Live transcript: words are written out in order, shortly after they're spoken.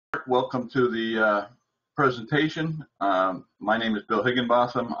Welcome to the presentation. My name is Bill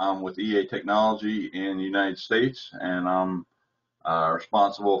Higginbotham. I'm with EA Technology in the United States, and I'm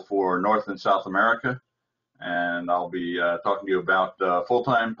responsible for North and South America. And I'll be talking to you about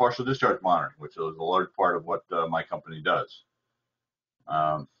full-time partial discharge monitoring, which is a large part of what my company does.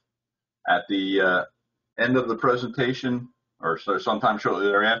 At the end of the presentation, or sometime shortly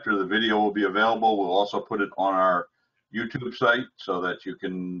thereafter, the video will be available. We'll also put it on our YouTube site so that you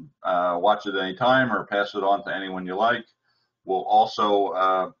can watch it any time or pass it on to anyone you like. We'll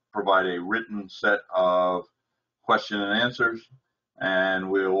also provide a written set of question and answers,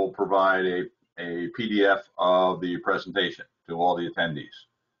 and we will provide a PDF of the presentation to all the attendees.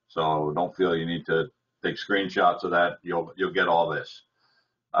 So don't feel you need to take screenshots of that. You'll get all this.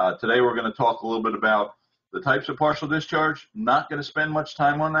 Today we're going to talk a little bit about the types of partial discharge. Not going to spend much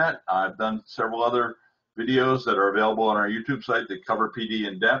time on that. I've done several other videos that are available on our YouTube site that cover PD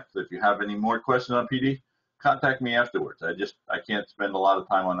in depth. If you have any more questions on PD, contact me afterwards. I can't spend a lot of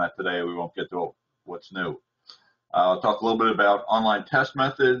time on that today. We won't get to what's new. I'll talk a little bit about online test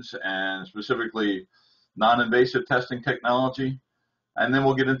methods and specifically non-invasive testing technology, and then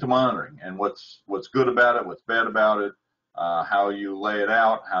we'll get into monitoring and what's good about it, what's bad about it, how you lay it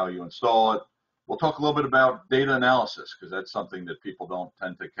out, how you install it. We'll talk a little bit about data analysis because that's something that people don't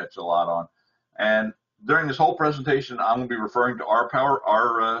tend to catch a lot on. And during this whole presentation, I'm going to be referring to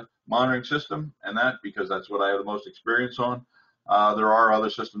our monitoring system and that because that's what I have the most experience on. There are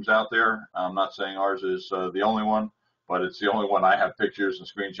other systems out there. I'm not saying ours is the only one, but it's the only one I have pictures and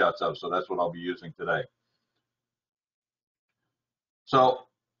screenshots of, so that's what I'll be using today. So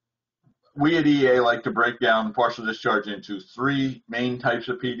we at EA like to break down partial discharge into three main types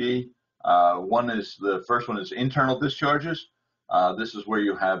of PD. The first one is internal discharges. This is where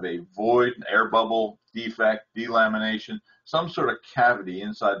you have a void, an air bubble, defect, delamination, some sort of cavity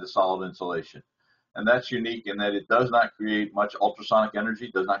inside the solid insulation. And that's unique in that it does not create much ultrasonic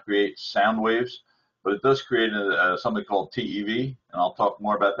energy, does not create sound waves, but it does create something called TEV, and I'll talk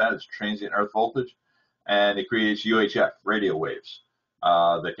more about that. It's transient earth voltage, and it creates UHF, radio waves,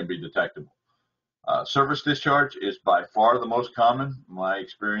 that can be detectable. Surface discharge is by far the most common. My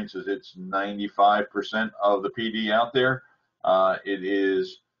experience is it's 95% of the PD out there. It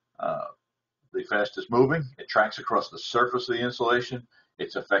is the fastest moving. It tracks across the surface of the insulation.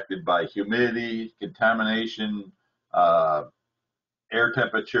 It's affected by humidity, contamination, air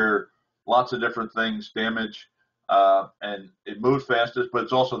temperature, lots of different things, damage, and it moves fastest, but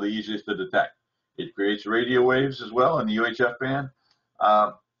it's also the easiest to detect. It creates radio waves as well in the UHF band.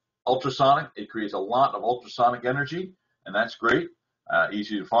 Ultrasonic, it creates a lot of ultrasonic energy, and that's great.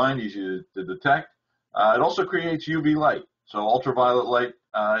 Easy to find, easy to detect. It also creates UV light. So ultraviolet light,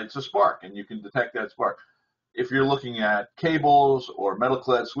 it's a spark, and you can detect that spark. If you're looking at cables or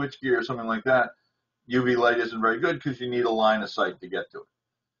metal-clad switchgear or something like that, UV light isn't very good because you need a line of sight to get to it.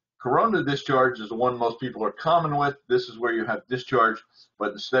 Corona discharge is the one most people are common with. This is where you have discharge,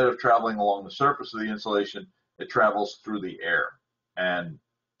 but instead of traveling along the surface of the insulation, it travels through the air. And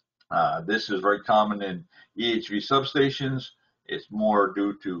this is very common in EHV substations. It's more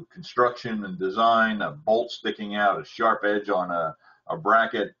due to construction and design, a bolt sticking out, a sharp edge on a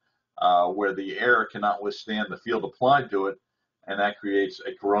bracket where the air cannot withstand the field applied to it, and that creates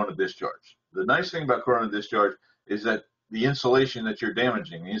a corona discharge. The nice thing about corona discharge is that the insulation that you're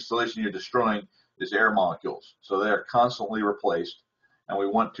damaging, the insulation you're destroying, is air molecules. So they're constantly replaced, and we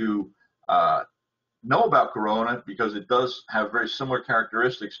want to know about corona because it does have very similar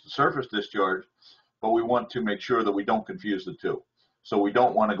characteristics to surface discharge, but we want to make sure that we don't confuse the two. So we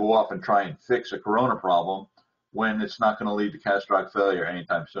don't want to go off and try and fix a corona problem when it's not going to lead to catastrophic failure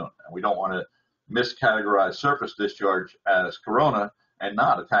anytime soon. And we don't want to miscategorize surface discharge as corona and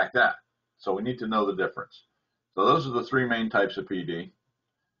not attack that. So we need to know the difference. So those are the three main types of PD.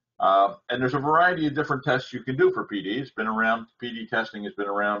 And there's a variety of different tests you can do for PD. It's been around, PD testing has been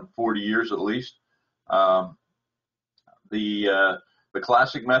around 40 years at least. The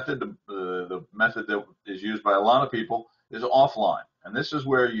classic method, the method that is used by a lot of people, is offline. And this is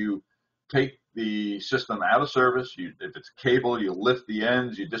where you take the system out of service. If it's cable, you lift the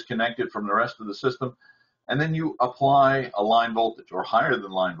ends, you disconnect it from the rest of the system, and then you apply a line voltage or higher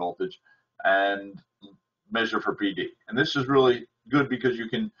than line voltage and measure for PD. And this is really good because you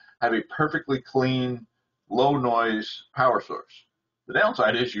can have a perfectly clean, low noise power source. The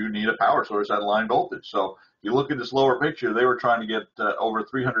downside is you need a power source at line voltage. So if you look at this lower picture, they were trying to get over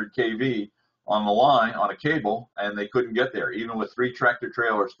 300 kV on the line on a cable, and they couldn't get there, even with 3 tractor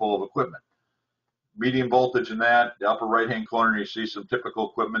trailers full of equipment. Medium voltage in that, the upper right-hand corner, you see some typical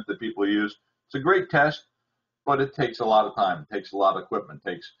equipment that people use. It's a great test, but it takes a lot of time. It takes a lot of equipment. It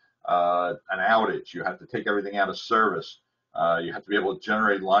takes an outage. You have to take everything out of service. You have to be able to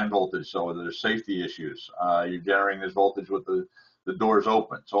generate line voltage so there's safety issues. You're generating this voltage with the doors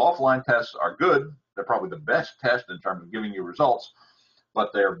open. So offline tests are good. They're probably the best test in terms of giving you results,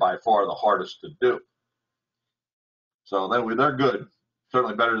 but they're by far the hardest to do. So they're good,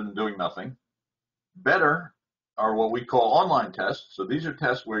 certainly better than doing nothing. Better are what we call online tests. So these are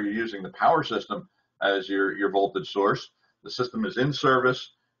tests where you're using the power system as your voltage source. The system is in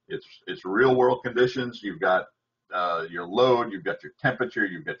service. It's real world conditions. You've got your load, you've got your temperature,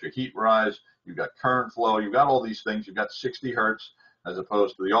 you've got your heat rise, you've got current flow, you've got all these things. You've got 60 hertz as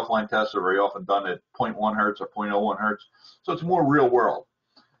opposed to the offline tests are very often done at 0.1 hertz or 0.01 hertz. So it's more real world.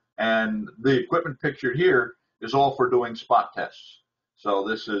 And the equipment pictured here is all for doing spot tests. So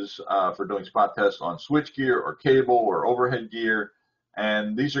this is for doing spot tests on switch gear or cable or overhead gear.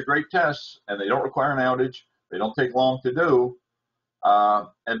 And these are great tests, and they don't require an outage. They don't take long to do,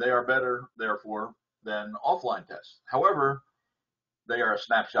 and they are better, therefore, than offline tests. However, they are a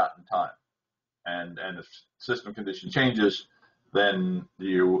snapshot in time. And if system condition changes, then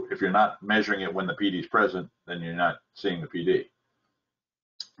if you're not measuring it when the PD is present, then you're not seeing the PD.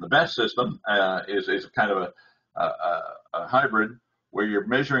 The best system is kind of a hybrid where you're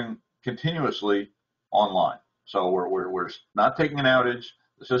measuring continuously online. So we're not taking an outage.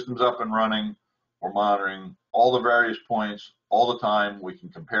 The system's up and running. We're monitoring all the various points all the time. We can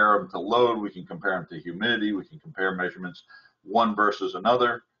compare them to load. We can compare them to humidity. We can compare measurements one versus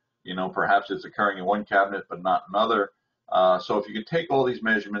another. Perhaps it's occurring in one cabinet but not another. So if you can take all these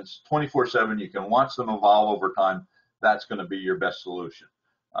measurements 24/7, you can watch them evolve over time. That's going to be your best solution.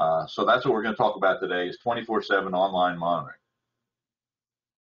 So that's what we're going to talk about today is 24/7 online monitoring.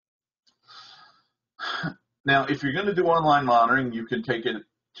 Now, if you're going to do online monitoring, you can take it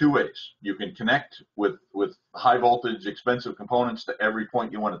two ways. You can connect with high voltage, expensive components to every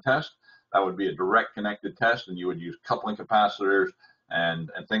point you want to test. That would be a direct connected test, and you would use coupling capacitors and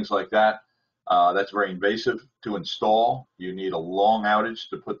things like that. That's very invasive to install. You need a long outage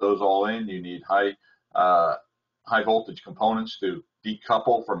to put those all in. You need high voltage components to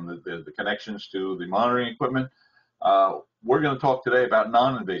decouple from the connections to the monitoring equipment. We're going to talk today about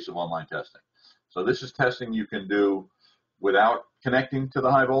non-invasive online testing. So this is testing you can do without connecting to the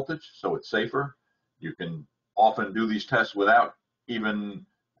high voltage, so it's safer. You can often do these tests without even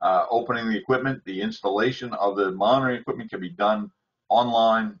opening the equipment. The installation of the monitoring equipment can be done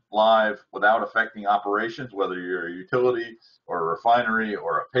online, live, without affecting operations, whether you're a utility or a refinery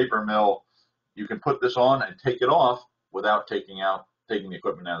or a paper mill. You can put this on and take it off without taking the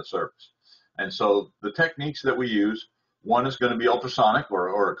equipment out of service. And so the techniques that we use, one is going to be ultrasonic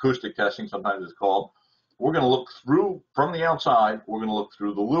or acoustic testing, sometimes it's called. We're going to look through, from the outside, we're going to look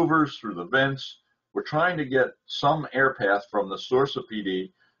through the louvers, through the vents. We're trying to get some air path from the source of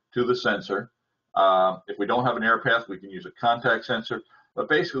PD to the sensor. If we don't have an air path, we can use a contact sensor. But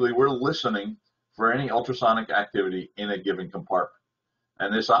basically, we're listening for any ultrasonic activity in a given compartment.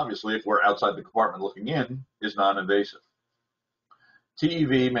 And this, obviously, if we're outside the compartment looking in, is non-invasive.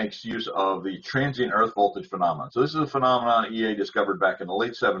 TEV makes use of the transient earth voltage phenomenon. So this is a phenomenon EA discovered back in the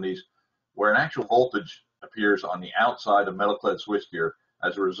late 70s, where an actual voltage appears on the outside of metal-clad switchgear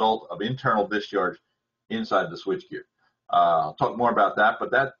as a result of internal discharge inside the switchgear. I'll talk more about that, but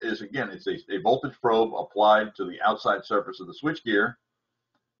that is, again, it's a voltage probe applied to the outside surface of the switchgear,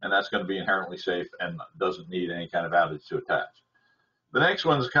 and that's going to be inherently safe and doesn't need any kind of outage to attach. The next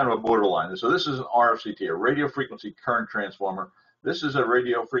one is kind of a borderline. So this is an RFCT, a radio frequency current transformer. This is a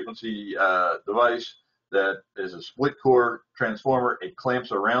radio frequency device that is a split core transformer. It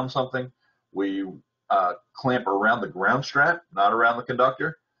clamps around something. We clamp around the ground strap, not around the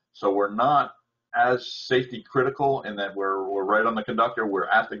conductor. So we're not as safety critical in that we're right on the conductor. We're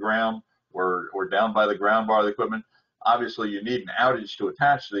at the ground. We're down by the ground bar of the equipment. Obviously, you need an outage to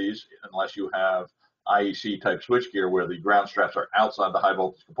attach these unless you have IEC type switchgear where the ground straps are outside the high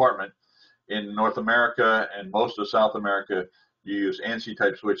voltage compartment. In North America and most of South America, you use ANSI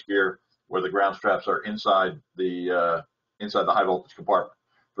type switchgear where the ground straps are inside the high voltage compartment.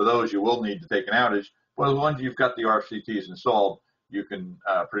 For those, you will need to take an outage, but once you've got the RFCTs installed, you can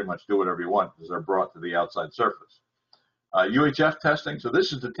pretty much do whatever you want because they're brought to the outside surface. UHF testing, so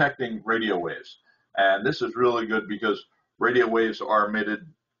this is detecting radio waves. And this is really good because radio waves are emitted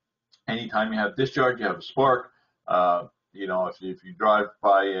anytime you have discharge, you have a spark. If you drive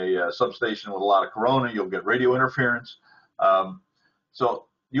by a substation with a lot of corona, you'll get radio interference. So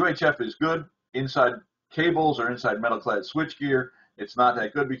UHF is good inside cables or inside metal-clad switchgear. It's not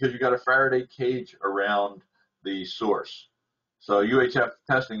that good because you've got a Faraday cage around the source. So UHF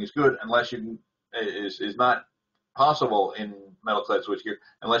testing is good unless is not possible in metal clad switchgear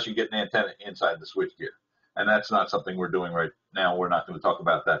unless you get an antenna inside the switchgear. And that's not something we're doing right now. We're not going to talk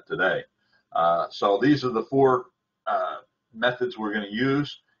about that today. So these are the four methods we're going to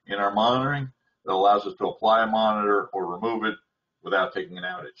use in our monitoring that allows us to apply a monitor or remove it without taking an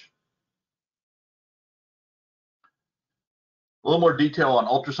outage. A little more detail on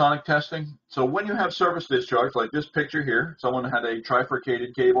ultrasonic testing. So when you have service discharge, like this picture here, someone had a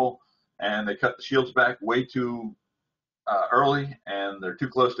trifurcated cable and they cut the shields back way too early and they're too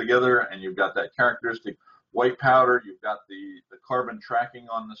close together, and you've got that characteristic white powder, you've got the carbon tracking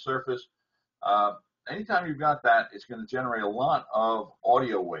on the surface. Anytime you've got that, it's going to generate a lot of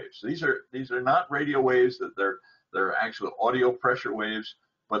audio waves. These are not radio waves, that they're actual audio pressure waves,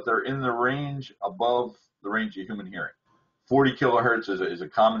 but they're in the range above the range of human hearing. 40 kilohertz is a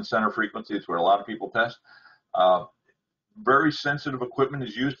common center frequency. It's where a lot of people test. Very sensitive equipment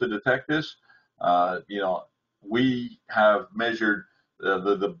is used to detect this. We have measured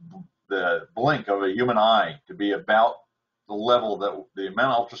the blink of a human eye to be about the level that the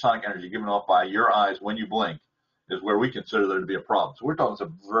amount of ultrasonic energy given off by your eyes when you blink is where we consider there to be a problem. So we're talking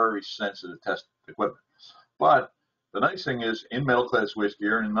some very sensitive test equipment. But the nice thing is, in metal clad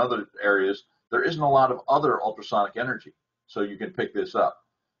switchgear and in other areas, there isn't a lot of other ultrasonic energy, so you can pick this up.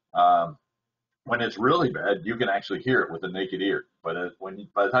 When it's really bad, you can actually hear it with the naked ear. But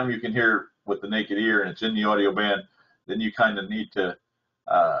by the time you can hear it with the naked ear and it's in the audio band, then you kind of need to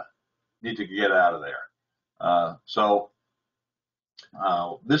get out of there.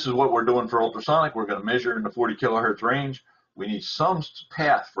 This is what we're doing for ultrasonic. We're going to measure in the 40 kilohertz range. We need some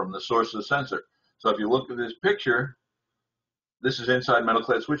path from the source of the sensor. So if you look at this picture, this is inside metal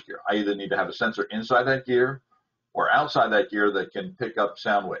clad switchgear. I either need to have a sensor inside that gear or outside that gear that can pick up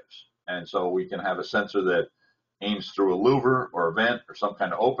sound waves. And so we can have a sensor that aims through a louver or a vent or some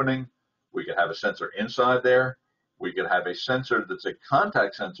kind of opening. We could have a sensor inside there. We could have a sensor that's a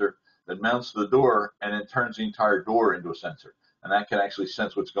contact sensor that mounts to the door and then turns the entire door into a sensor. And that can actually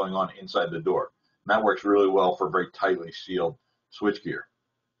sense what's going on inside the door. And that works really well for very tightly sealed switchgear.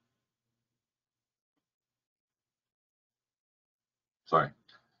 Sorry.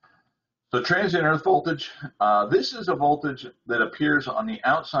 So transient earth voltage, this is a voltage that appears on the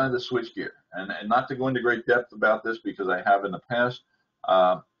outside of the switchgear. And not to go into great depth about this because I have in the past,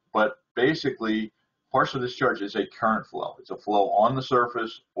 but basically partial discharge is a current flow. It's a flow on the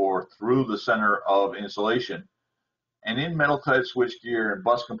surface or through the center of insulation. And in metal clad switchgear and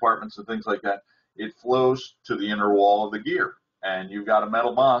bus compartments and things like that, it flows to the inner wall of the gear. And you've got a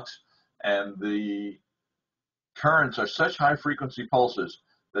metal box, and the currents are such high frequency pulses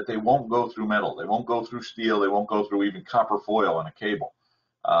that they won't go through metal. They won't go through steel. They won't go through even copper foil on a cable.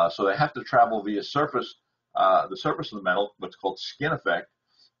 So they have to travel via the surface of the metal, what's called skin effect,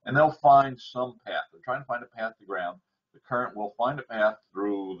 and they'll find some path. They're trying to find a path to ground. The current will find a path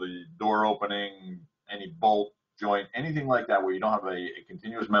through the door opening, any bolt, joint, anything like that where you don't have a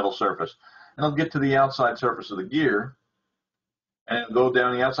continuous metal surface. And it'll get to the outside surface of the gear, and it'll go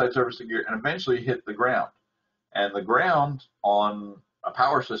down the outside surface of the gear and eventually hit the ground. And the ground on a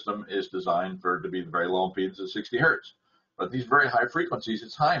power system is designed to be very low impedance at 60 hertz. But these very high frequencies,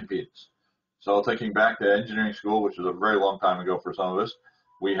 it's high impedance. So taking back to engineering school, which was a very long time ago for some of us,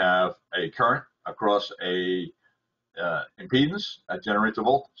 we have a current across a impedance that generates a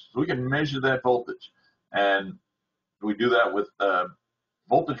voltage. So we can measure that voltage. And we do that with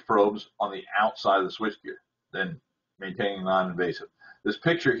voltage probes on the outside of the switchgear, then maintaining non-invasive. This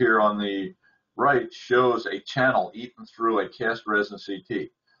picture here on the right shows a channel eaten through a cast resin CT.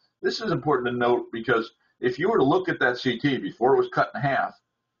 This is important to note because if you were to look at that CT before it was cut in half,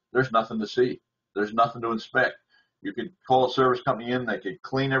 there's nothing to see. There's nothing to inspect. You could call a service company in, they could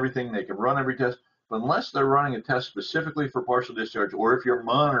clean everything, they could run every test, but unless they're running a test specifically for partial discharge, or if you're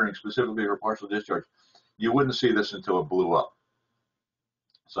monitoring specifically for partial discharge, you wouldn't see this until it blew up.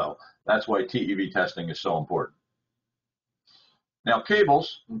 So that's why TEV testing is so important. Now,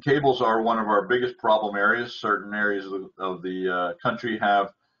 cables are one of our biggest problem areas. Certain areas of the country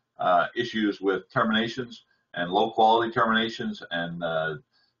have issues with terminations and low quality terminations and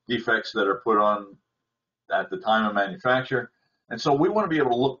defects that are put on at the time of manufacture. And so we want to be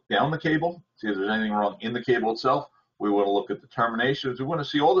able to look down the cable, see if there's anything wrong in the cable itself. We want to look at the terminations. We want to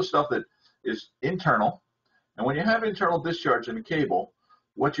see all the stuff that is internal. And when you have internal discharge in a cable,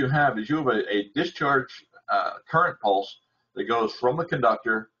 what you have is you have a discharge current pulse that goes from the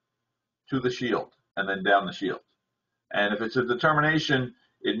conductor to the shield and then down the shield. And if it's a determination,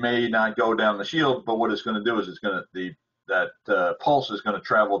 it may not go down the shield, but what it's going to do is that pulse is going to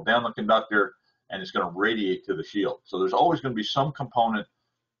travel down the conductor and it's going to radiate to the shield. So there's always going to be some component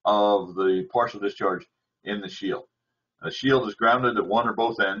of the partial discharge in the shield. The shield is grounded at one or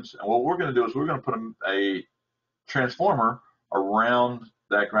both ends, and what we're going to do is we're going to put a transformer around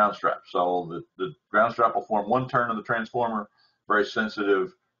that ground strap. So the ground strap will form one turn of the transformer, very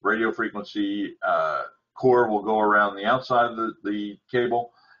sensitive radio frequency core will go around the outside of the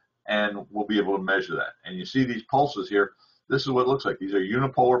cable, and we'll be able to measure that. And you see these pulses here. This is what it looks like. These are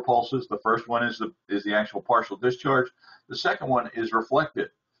unipolar pulses. The first one is the actual partial discharge. The second one is reflected.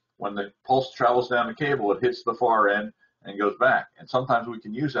 When the pulse travels down the cable, it hits the far end and goes back. And sometimes we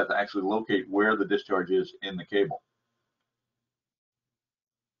can use that to actually locate where the discharge is in the cable.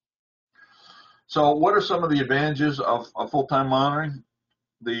 So what are some of the advantages of full-time monitoring?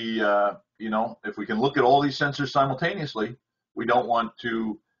 If we can look at all these sensors simultaneously, we don't want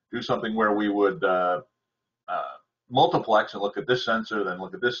to do something where we would multiplex and look at this sensor, then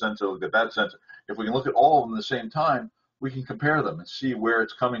look at this sensor, look at that sensor. If we can look at all of them at the same time, we can compare them and see where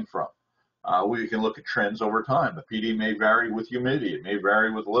it's coming from. We can look at trends over time. The PD may vary with humidity, it may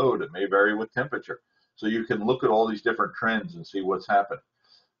vary with load, it may vary with temperature. So you can look at all these different trends and see what's happening.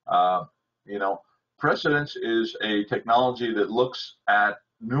 Precedence is a technology that looks at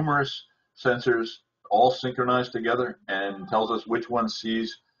numerous sensors all synchronized together and tells us which one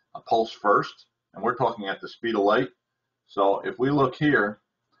sees a pulse first. And we're talking at the speed of light. So if we look here,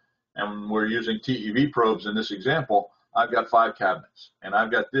 and we're using TEV probes in this example, I've got 5 cabinets, and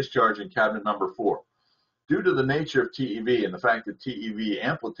I've got discharge in cabinet number 4. Due to the nature of TEV and the fact that TEV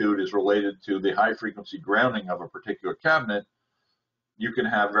amplitude is related to the high frequency grounding of a particular cabinet, you can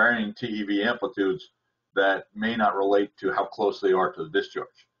have varying TEV amplitudes that may not relate to how close they are to the discharge.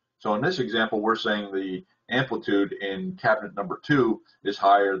 So in this example, we're saying the amplitude in cabinet number 2 is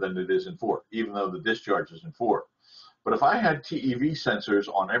higher than it is in 4, even though the discharge is in 4. But if I had TEV sensors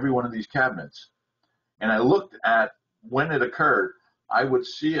on every one of these cabinets, and I looked at when it occurred, I would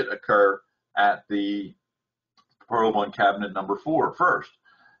see it occur at the probe on cabinet number 4 first.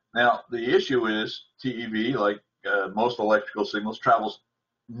 Now, the issue is TEV, like most electrical signals, travels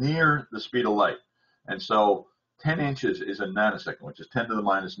near the speed of light. And so 10 inches is a nanosecond, which is 10 to the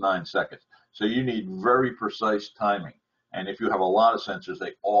minus 9 seconds. So you need very precise timing. And if you have a lot of sensors,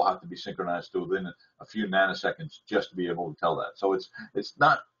 they all have to be synchronized to within a few nanoseconds just to be able to tell that. So it's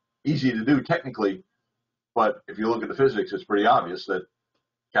not easy to do technically, but if you look at the physics, it's pretty obvious that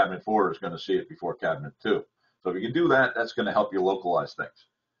cabinet 4 is going to see it before cabinet 2. So if you can do that, that's going to help you localize things.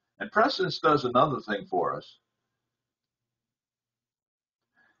 And precedence does another thing for us.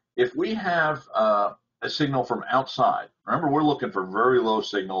 If we have a signal from outside, remember we're looking for very low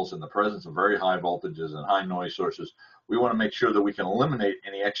signals in the presence of very high voltages and high noise sources. We want to make sure that we can eliminate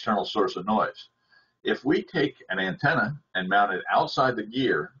any external source of noise. If we take an antenna and mount it outside the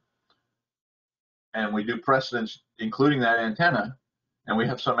gear, and we do precedence including that antenna, and we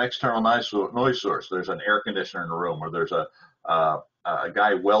have some external noise source, there's an air conditioner in the room, or there's a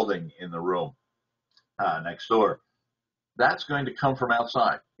guy welding in the room next door, that's going to come from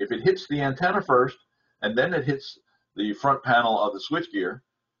outside. If it hits the antenna first, and then it hits the front panel of the switchgear,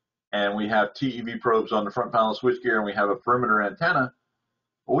 and we have TEV probes on the front panel of the switchgear, and we have a perimeter antenna,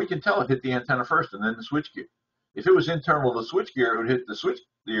 well, we can tell it hit the antenna first and then the switchgear. If it was internal to the switchgear, it would hit the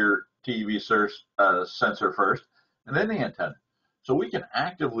switchgear TEV sensor first, and then the antenna. So we can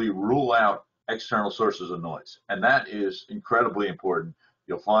actively rule out external sources of noise, and that is incredibly important.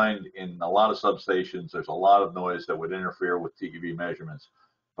 You'll find in a lot of substations, there's a lot of noise that would interfere with TEV measurements.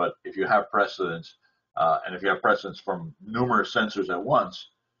 But if you have precedence, and if you have precedence from numerous sensors at once,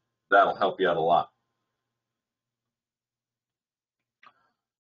 that'll help you out a lot.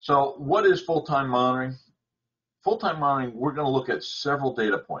 So what is full-time monitoring? Full-time monitoring, we're going to look at several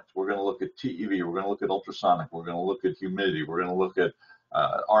data points. We're going to look at TEV, we're going to look at ultrasonic, we're going to look at humidity, we're going to look at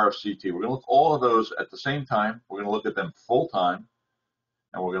RFCT. We're going to look at all of those at the same time. We're going to look at them full-time,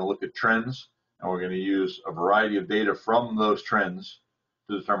 and we're going to look at trends, and we're going to use a variety of data from those trends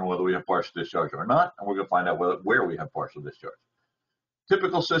to determine whether we have partial discharge or not, and we're going to find out where we have partial discharge.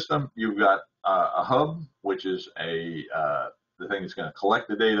 Typical system, you've got a hub, which is the thing that's going to collect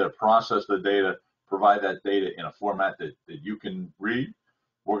the data, process the data, provide that data in a format that you can read.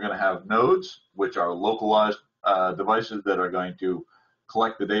 We're going to have nodes, which are localized devices that are going to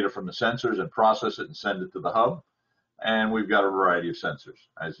collect the data from the sensors and process it and send it to the hub. And we've got a variety of sensors,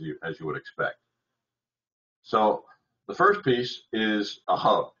 as you would expect. So the first piece is a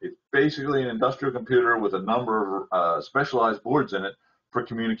hub. It's basically an industrial computer with a number of specialized boards in it for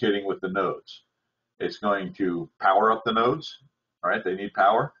communicating with the nodes. It's going to power up the nodes, right? They need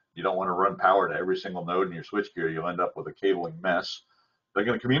power. You don't want to run power to every single node in your switchgear. You'll end up with a cabling mess. They're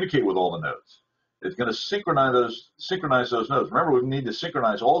going to communicate with all the nodes. It's going to synchronize those nodes. Remember, we need to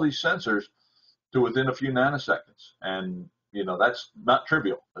synchronize all these sensors to within a few nanoseconds. And, you know, that's not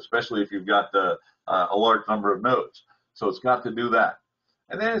trivial, especially if you've got a large number of nodes. So it's got to do that.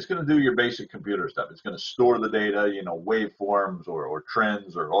 And then it's going to do your basic computer stuff. It's going to store the data, you know, waveforms or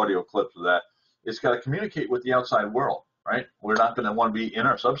trends or audio clips of that. It's got to communicate with the outside world, right? We're not going to want to be in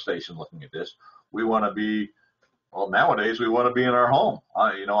our substation looking at this. We want to be, well, nowadays we want to be in our home.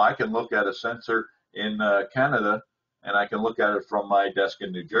 You know, I can look at a sensor in Canada and I can look at it from my desk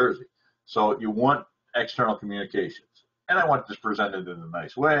in New Jersey. So you want external communications. And I want this presented in a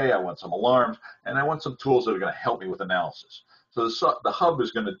nice way. I want some alarms, and I want some tools that are going to help me with analysis. So the hub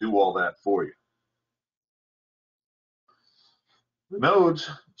is going to do all that for you. The nodes,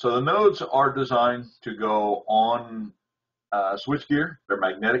 so the nodes are designed to go on switchgear. They're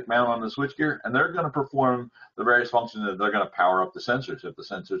magnetic mount on the switchgear, and they're going to perform the various functions that they're going to power up the sensors if the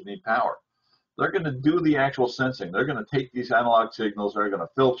sensors need power. They're going to do the actual sensing. They're going to take these analog signals, they're going to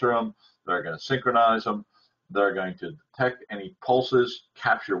filter them, they're going to synchronize them, they're going to detect any pulses,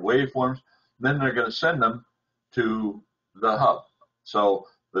 capture waveforms, then they're going to send them to the hub. So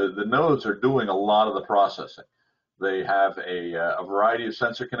the nodes are doing a lot of the processing. They have a variety of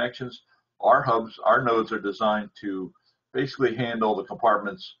sensor connections. Our hubs, our nodes are designed to basically handle the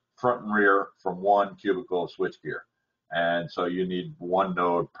compartments front and rear from one cubicle of switchgear. And so you need one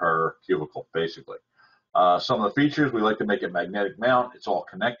node per cubicle, basically. Some of the features, we like to make it magnetic mount. It's all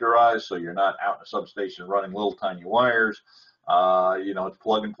connectorized, so you're not out in a substation running little tiny wires. You know, it's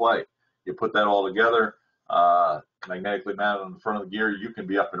plug and play. You put that all together, magnetically mounted on the front of the gear, you can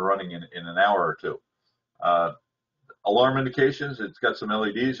be up and running in an hour or two. Alarm indications, it's got some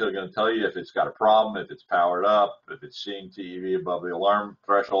LEDs that are going to tell you if it's got a problem, if it's powered up, if it's seeing TV above the alarm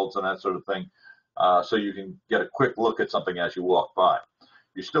thresholds and that sort of thing. So you can get a quick look at something as you walk by.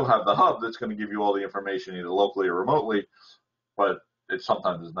 You still have the hub that's going to give you all the information either locally or remotely, but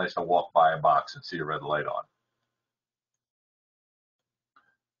sometimes it's nice to walk by a box and see a red light on.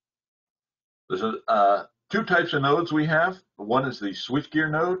 There's two types of nodes we have. One is the switchgear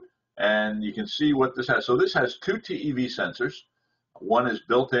node, and you can see what this has. So this has two TEV sensors. One is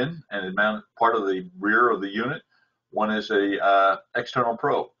built in and is mounted part of the rear of the unit. One is a external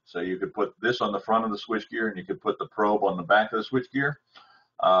probe. So you could put this on the front of the switchgear, and you could put the probe on the back of the switchgear.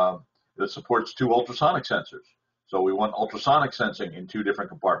 It supports two ultrasonic sensors. So we want ultrasonic sensing in two different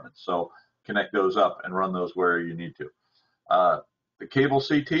compartments. So connect those up and run those where you need to. The cable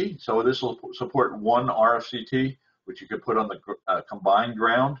CT, so this will support one RF CT, which you could put on the combined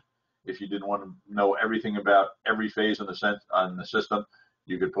ground. If you didn't want to know everything about every phase on the system,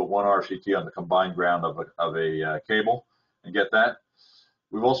 you could put one RF CT on the combined ground of a cable and get that.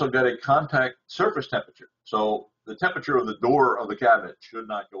 We've also got a contact surface temperature. So the temperature of the door of the cabinet should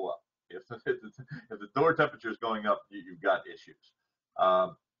not go up. If the door temperature is going up, you've got issues.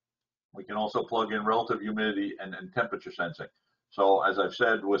 We can also plug in relative humidity and temperature sensing. So as I've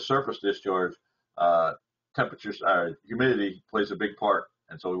said, with surface discharge, humidity plays a big part,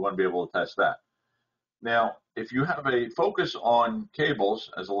 and so we want to be able to test that. Now, if you have a focus on cables,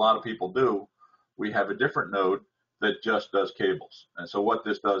 as a lot of people do, we have a different node that just does cables. And so what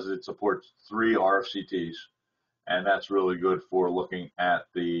this does is it supports 3 RFCTs, and that's really good for looking at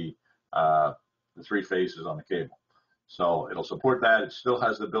the 3 phases on the cable. So it'll support that. It still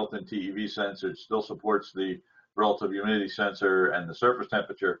has the built-in TEV sensor. It still supports the relative humidity sensor and the surface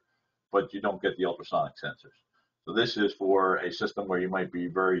temperature, but you don't get the ultrasonic sensors. So this is for a system where you might be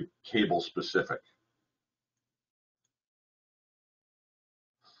very cable specific.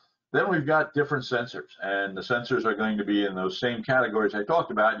 Then we've got different sensors, and the sensors are going to be in those same categories I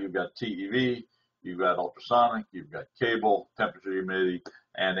talked about. You've got TEV, you've got ultrasonic, you've got cable, temperature, humidity,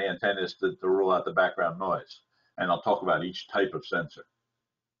 and antennas to rule out the background noise. And I'll talk about each type of sensor.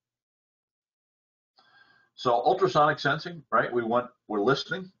 So ultrasonic sensing, right? We're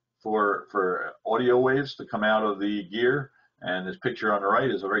listening for audio waves to come out of the gear, and this picture on the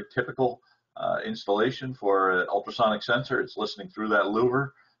right is a very typical installation for an ultrasonic sensor. It's listening through that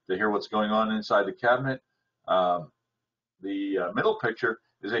louver to hear what's going on inside the cabinet. The middle picture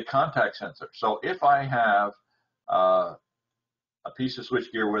is a contact sensor. So if I have a piece of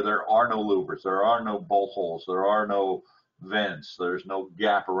switchgear where there are no louvers, there are no bolt holes, there are no vents, there's no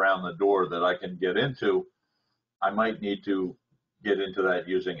gap around the door that I can get into, I might need to get into that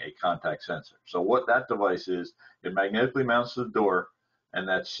using a contact sensor. So what that device is, it magnetically mounts to the door, and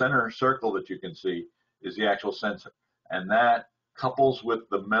that center circle that you can see is the actual sensor. And that couples with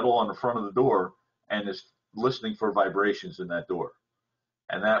the metal on the front of the door and is listening for vibrations in that door.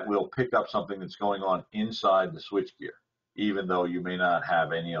 And that will pick up something that's going on inside the switchgear, even though you may not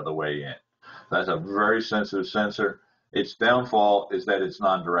have any other way in. That's a very sensitive sensor. Its downfall is that it's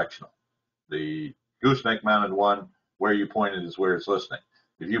non-directional. The gooseneck mounted one, where you point it is where it's listening.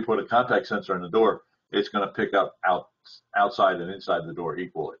 If you put a contact sensor on the door, it's going to pick up outside and inside the door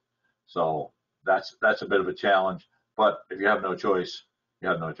equally. So that's a bit of a challenge. But if you have no choice, you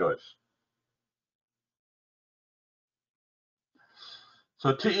have no choice.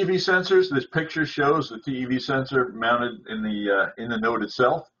 So TEV sensors, this picture shows the TEV sensor mounted in the node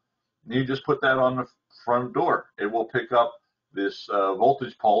itself. And you just put that on the front door. It will pick up this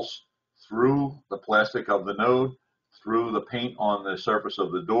voltage pulse through the plastic of the node, through the paint on the surface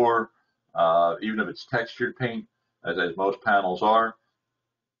of the door, even if it's textured paint, as most panels are.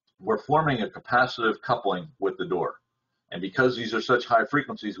 We're forming a capacitive coupling with the door. And because these are such high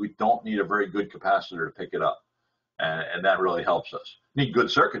frequencies, we don't need a very good capacitor to pick it up. And that really helps us. You need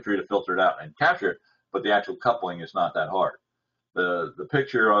good circuitry to filter it out and capture it, but the actual coupling is not that hard. The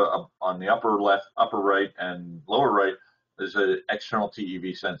picture on the upper left, upper right, and lower right is an external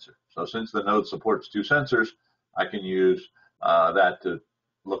TEV sensor. So since the node supports two sensors, I can use that to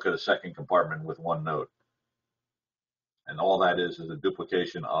look at a second compartment with one node. And all that is a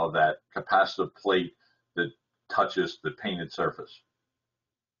duplication of that capacitive plate that touches the painted surface.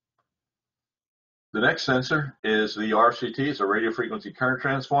 The next sensor is the RFCT. It's a radio frequency current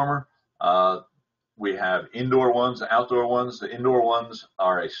transformer. We have indoor ones, outdoor ones. The indoor ones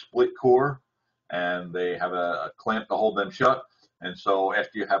are a split core, and they have a clamp to hold them shut. And so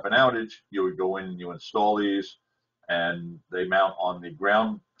after you have an outage, you would go in and you install these, and they mount on the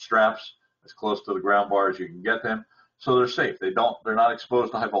ground straps as close to the ground bar as you can get them. So they're safe. They're not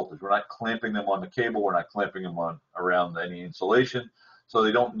exposed to high voltage. We're not clamping them on the cable. We're not clamping them on around any insulation. So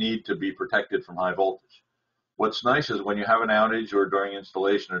they don't need to be protected from high voltage. What's nice is when you have an outage or during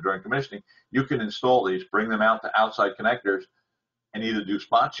installation or during commissioning, you can install these, bring them out to outside connectors, and either do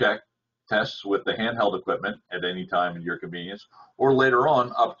spot check tests with the handheld equipment at any time at your convenience, or later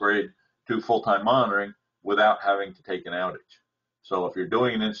on upgrade to full-time monitoring without having to take an outage. So if you're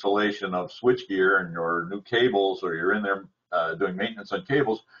doing an installation of switchgear and your new cables, or you're in there doing maintenance on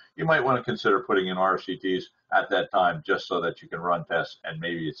cables, you might want to consider putting in RFCTs at that time, just so that you can run tests and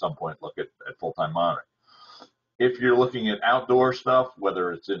maybe at some point look at full-time monitoring. If you're looking at outdoor stuff,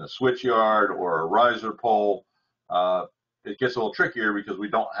 whether it's in a switch yard or a riser pole, it gets a little trickier because we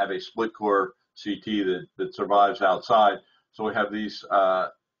don't have a split core CT that survives outside. So we have these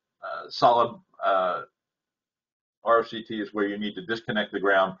solid RFCTs where you need to disconnect the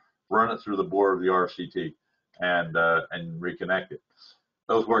ground, run it through the bore of the RFCT, and reconnect it.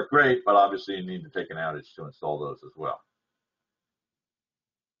 Those work great, but obviously you need to take an outage to install those as well.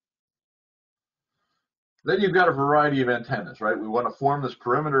 Then you've got a variety of antennas, right? We want to form this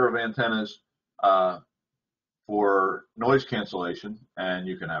perimeter of antennas for noise cancellation, and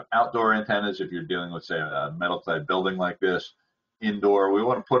you can have outdoor antennas if you're dealing with, say, a metal-clad building like this. Indoor, we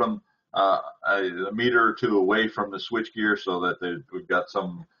want to put them a meter or two away from the switchgear so that we've got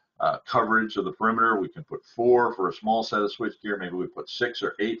some coverage of the perimeter. We can put 4 for a small set of switchgear. Maybe we put 6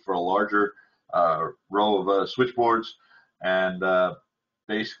 or 8 for a larger row of switchboards. And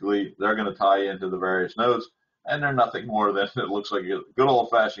basically, they're going to tie into the various nodes. And they're nothing more than it looks like a good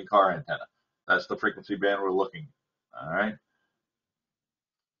old-fashioned car antenna. That's the frequency band we're looking at. All right.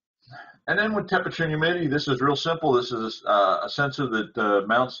 And then with temperature and humidity, this is real simple. This is a sensor that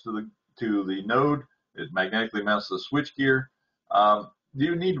mounts to the node. It magnetically mounts to the switchgear. Do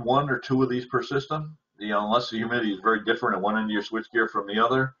you need 1 or 2 of these per system? Unless the humidity is very different at one end of your switchgear from the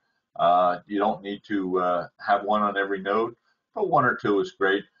other, you don't need to have 1 on every node, but 1 or 2 is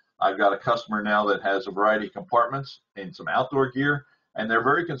great. I've got a customer now that has a variety of compartments in some outdoor gear, and they're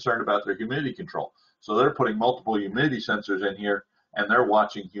very concerned about their humidity control. So they're putting multiple humidity sensors in here, and they're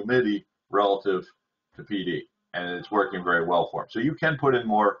watching humidity relative to PD, and it's working very well for them. So you can put in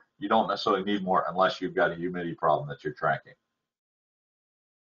more. You don't necessarily need more unless you've got a humidity problem that you're tracking.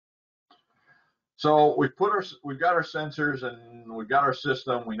 So we've got our sensors and we've got our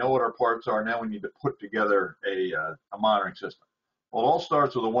system. We know what our parts are. Now we need to put together a monitoring system. Well, it all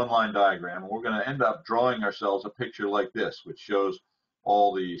starts with a one-line diagram, and we're going to end up drawing ourselves a picture like this, which shows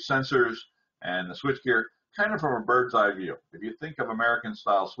all the sensors and the switchgear kind of from a bird's eye view. If you think of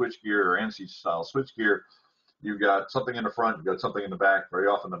American-style switchgear or ANSI-style switchgear, you've got something in the front, you've got something in the back. Very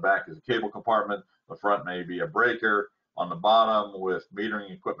often the back is a cable compartment. The front may be a breaker. On the bottom with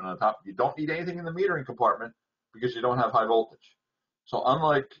metering equipment on top. You don't need anything in the metering compartment because you don't have high voltage. So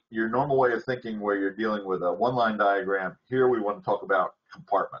unlike your normal way of thinking where you're dealing with a one-line diagram, here we want to talk about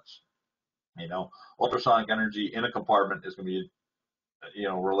compartments. Ultrasonic energy in a compartment is going to be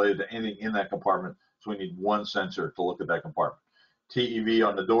related to anything in that compartment. So we need one sensor to look at that compartment. TEV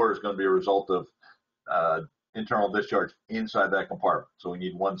on the door is going to be a result of internal discharge inside that compartment. So we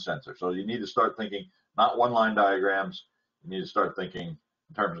need one sensor. So you need to start thinking not one line diagrams. You need to start thinking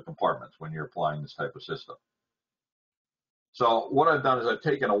in terms of compartments when you're applying this type of system. So what I've done is I've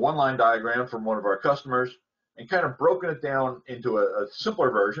taken a one line diagram from one of our customers and kind of broken it down into a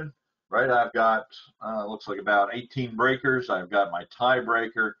simpler version, right? I've got, looks like about 18 breakers. I've got my tie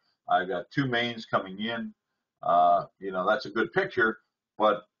breaker. I've got two mains coming in. That's a good picture,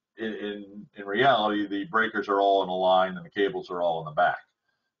 but in reality, the breakers are all in a line and the cables are all in the back.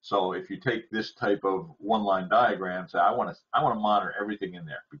 So if you take this type of one-line diagram, say I want to monitor everything in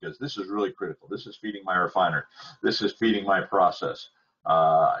there because this is really critical. This is feeding my refinery. This is feeding my process.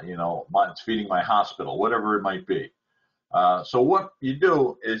 It's feeding my hospital, whatever it might be. So what you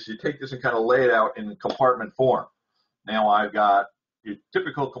do is you take this and kind of lay it out in compartment form. Now I've got your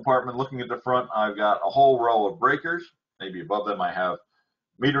typical compartment looking at the front. I've got a whole row of breakers. Maybe above them I have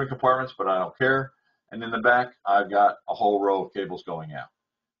metering compartments, but I don't care. And in the back, I've got a whole row of cables going out.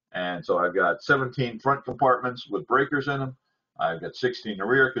 And so I've got 17 front compartments with breakers in them. I've got 16 in the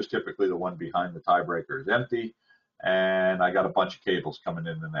rear because typically the one behind the tie breaker is empty. And I got a bunch of cables coming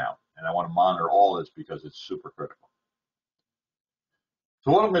in and out. And I want to monitor all this because it's super critical.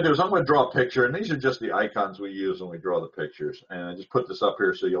 So what I'm going to do is I'm going to draw a picture. And these are just the icons we use when we draw the pictures. And I just put this up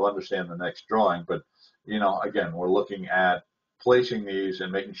here so you'll understand the next drawing. But, again, we're looking at placing these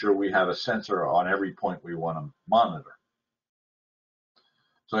and making sure we have a sensor on every point we want to monitor.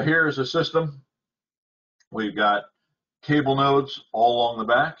 So here's a system. We've got cable nodes all along the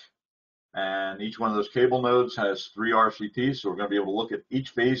back, and each one of those cable nodes has 3 RCTs, so we're going to be able to look at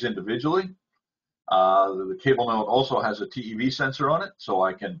each phase individually. The cable node also has a TEV sensor on it, so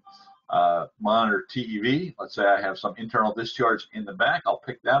I can monitor TEV. Let's say I have some internal discharge in the back. I'll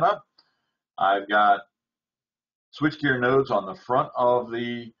pick that up. I've got switchgear nodes on the front of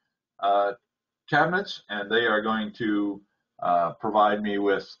the cabinets, and they are going to provide me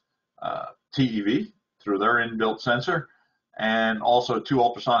with TEV through their inbuilt sensor, and also 2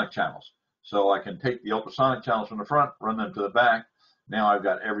 ultrasonic channels. So I can take the ultrasonic channels from the front, run them to the back. Now I've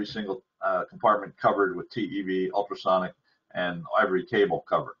got every single compartment covered with TEV, ultrasonic, and every cable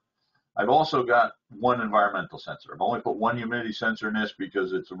covered. I've also got one environmental sensor. I've only put one humidity sensor in this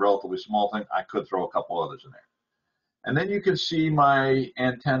because it's a relatively small thing. I could throw a couple others in there. And then you can see my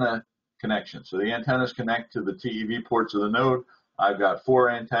antenna connection. So the antennas connect to the TEV ports of the node. I've got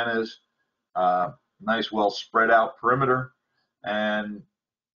 4 antennas, nice well spread out perimeter, and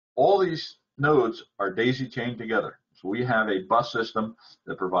all these nodes are daisy chained together. So we have a bus system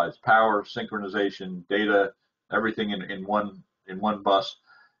that provides power, synchronization, data, everything in one bus,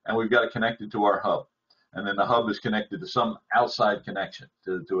 and we've got it connected to our hub. And then the hub is connected to some outside connection,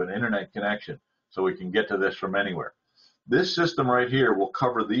 to an internet connection, so we can get to this from anywhere. This system right here will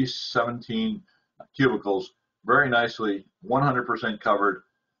cover these 17 cubicles very nicely, 100% covered,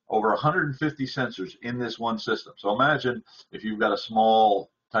 over 150 sensors in this one system. So imagine if you've got a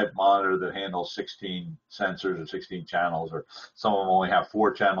small type monitor that handles 16 sensors or 16 channels, or some of them only have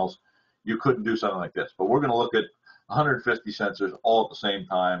 4 channels, you couldn't do something like this. But we're going to look at 150 sensors all at the same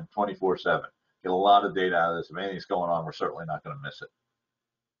time, 24/7. Get a lot of data out of this. If anything's going on, we're certainly not going to miss it.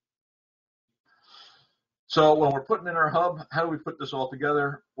 So when we're putting in our hub, how do we put this all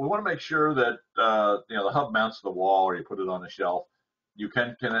together? We want to make sure that the hub mounts to the wall, or you put it on the shelf. You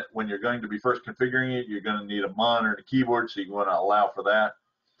can connect, when you're going to be first configuring it, you're going to need a monitor and a keyboard, so you want to allow for that.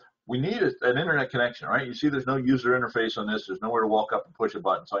 We need an internet connection, right? You see there's no user interface on this. There's nowhere to walk up and push a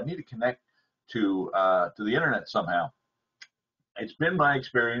button. So I need to connect to the internet somehow. It's been my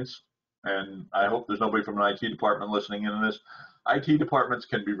experience, and I hope there's nobody from an IT department listening in on this. IT departments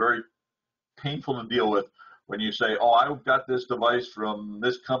can be very painful to deal with when you say, oh, I've got this device from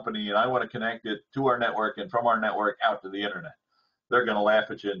this company and I want to connect it to our network and from our network out to the internet. They're going to laugh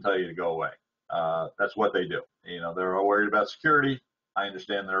at you and tell you to go away. That's what they do. They're worried about security. I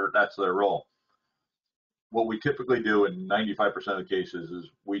understand that's their role. What we typically do in 95% of the cases is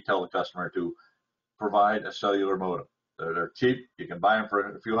we tell the customer to provide a cellular modem. They're cheap. You can buy them for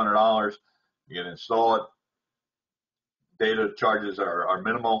a few $100s. You can install it. Data charges are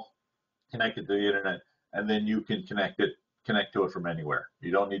minimal, connected to the internet, and then you can connect to it from anywhere.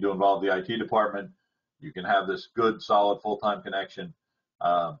 You don't need to involve the IT department. You can have this good, solid, full-time connection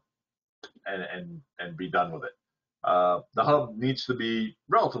and be done with it. The hub needs to be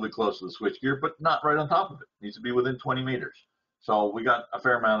relatively close to the switchgear, but not right on top of it. It needs to be within 20 meters. So we got a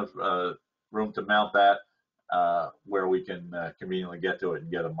fair amount of room to mount that where we can conveniently get to it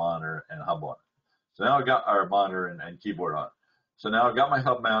and get a monitor and a hub on it. So now I've got our monitor and keyboard on. So now I've got my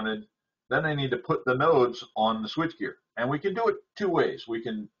hub mounted. Then I need to put the nodes on the switchgear. And we can do it 2 ways. We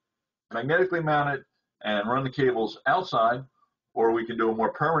can magnetically mount it and run the cables outside, or we can do a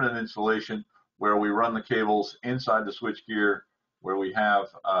more permanent installation where we run the cables inside the switchgear, where we have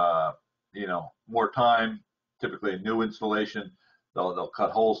more time. Typically, a new installation, they'll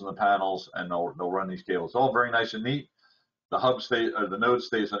cut holes in the panels and they'll run these cables. All very nice and neat. The hub stays, or the node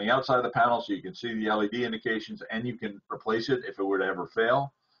stays on the outside of the panel, so you can see the LED indications, and you can replace it if it were to ever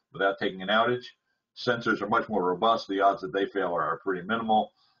fail without taking an outage. Sensors are much more robust. The odds that they fail are pretty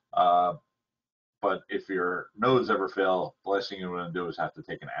minimal. But if your nodes ever fail, the last thing you want to do is have to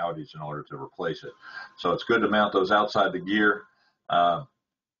take an outage in order to replace it. So it's good to mount those outside the gear.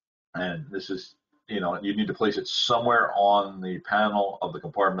 And this is, you need to place it somewhere on the panel of the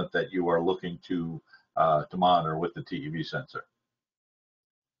compartment that you are looking to monitor with the TEV sensor.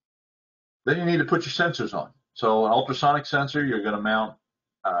 Then you need to put your sensors on. So an ultrasonic sensor, you're going to mount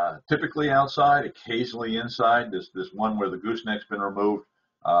typically outside, occasionally inside. This one where the gooseneck's been removed,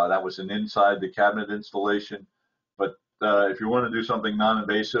 that was an inside the cabinet installation. But if you want to do something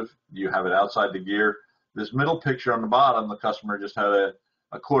non-invasive, you have it outside the gear. This middle picture on the bottom, the customer just had a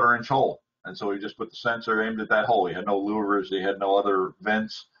 1/4-inch hole. And so we just put the sensor aimed at that hole. He had no louvers, he had no other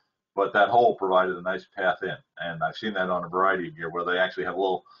vents, but that hole provided a nice path in. And I've seen that on a variety of gear where they actually have a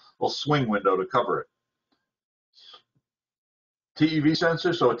little swing window to cover it. TEV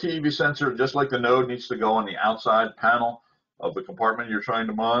sensor, so a TEV sensor, just like the node, needs to go on the outside panel of the compartment you're trying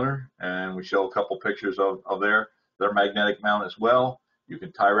to monitor. And we show a couple pictures of their magnetic mount as well. You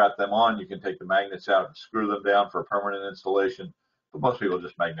can tie wrap them on, you can take the magnets out and screw them down for a permanent installation, but most people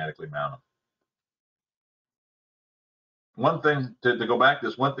just magnetically mount them. One thing, to go back,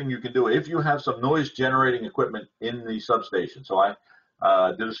 there's one thing you can do if you have some noise generating equipment in the substation. So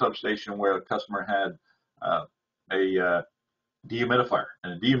I did a substation where a customer had a dehumidifier,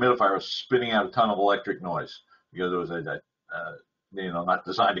 and the dehumidifier was spitting out a ton of electric noise because it was not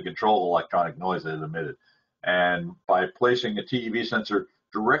designed to control the electronic noise that it emitted. And by placing a TEV sensor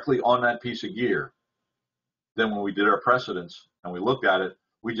directly on that piece of gear, then when we did our precedence and we looked at it,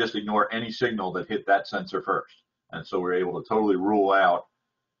 we just ignore any signal that hit that sensor first. And so we're able to totally rule out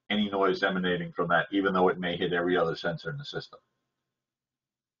any noise emanating from that, even though it may hit every other sensor in the system.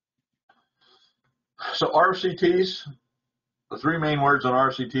 So RCTs, the three main words on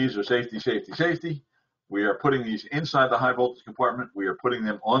RCTs are safety, safety, safety. We are putting these inside the high voltage compartment. We are putting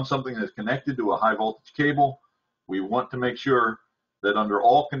them on something that's connected to a high voltage cable. We want to make sure that under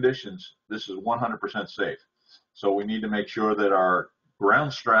all conditions, this is 100% safe. So we need to make sure that our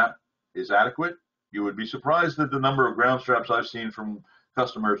ground strap is adequate. You would be surprised at the number of ground straps I've seen from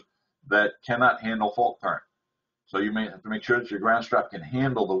customers that cannot handle fault current. So you may have to make sure that your ground strap can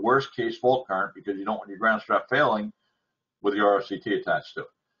handle the worst case fault current, because you don't want your ground strap failing with your RCT attached to it.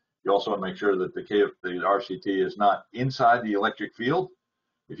 You also want to make sure that the RCT is not inside the electric field.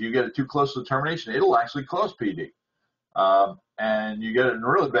 If you get it too close to the termination, it'll actually cause PD. And you get it in a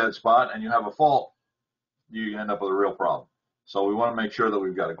really bad spot and you have a fault, you end up with a real problem. So we want to make sure that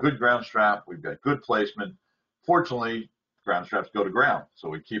we've got a good ground strap, we've got good placement. Fortunately, ground straps go to ground, so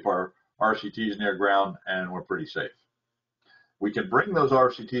we keep our RCTs near ground and we're pretty safe. We can bring those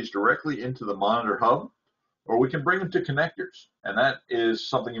RCTs directly into the monitor hub, or we can bring them to connectors. And that is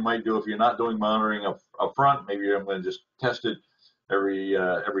something you might do if you're not doing monitoring up front. Maybe I'm going to just test it every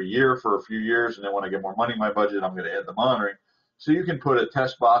year for a few years, and then when I get more money in my budget, I'm going to add the monitoring. So you can put a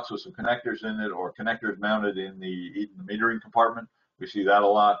test box with some connectors in it, or connectors mounted in the metering compartment. We see that a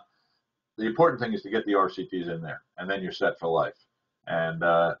lot. The important thing is to get the RCTs in there, and then you're set for life. And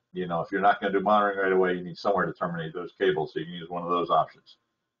if you're not going to do monitoring right away, you need somewhere to terminate those cables, so you can use one of those options.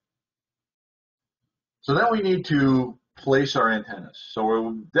 So then we need to place our antennas. So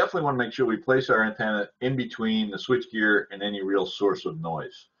we definitely want to make sure we place our antenna in between the switchgear and any real source of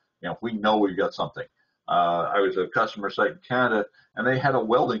noise. If we know we've got something. I was at a customer site in Canada, and they had a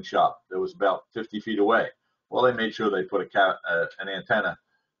welding shop that was about 50 feet away. Well, they made sure they put an antenna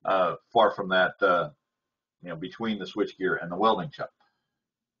far from that, between the switchgear and the welding shop.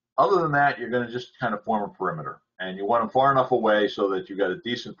 Other than that, you're going to just kind of form a perimeter, and you want them far enough away so that you've got a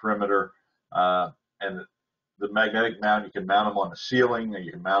decent perimeter. And the magnetic mount, you can mount them on the ceiling, or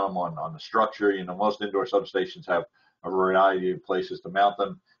you can mount them on the structure. Most indoor substations have a variety of places to mount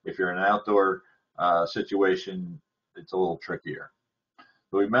them. If you're in an outdoor situation, it's a little trickier.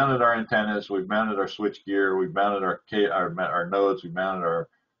 So we've mounted our antennas, we've mounted our switch gear, we've mounted our nodes, we've mounted our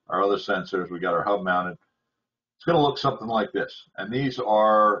other sensors, we got our hub mounted. It's going to look something like this. And these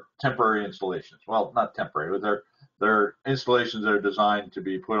are temporary installations. Well, not temporary, but they're installations that are designed to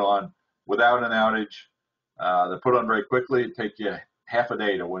be put on without an outage. They're put on very quickly. It takes you half a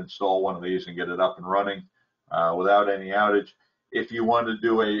day to install one of these and get it up and running without any outage. If you want to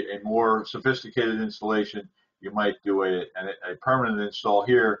do a more sophisticated installation, you might do a permanent install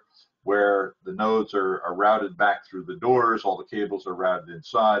here where the nodes are routed back through the doors, all the cables are routed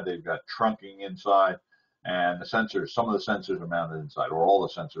inside, they've got trunking inside, and the sensors, some of the sensors are mounted inside, or all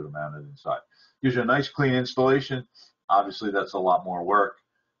the sensors are mounted inside. Gives you a nice clean installation. Obviously, that's a lot more work,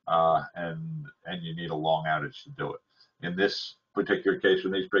 and you need a long outage to do it. In this particular case,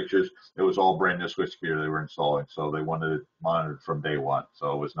 in these pictures, it was all brand new switchgear they were installing, so they wanted it monitored from day one,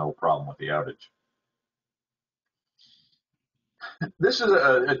 so it was no problem with the outage. This is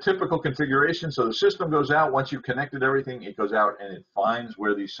a typical configuration. So the system goes out, once you've connected everything, it goes out and it finds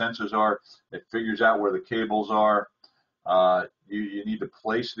where these sensors are. It figures out where the cables are. You need to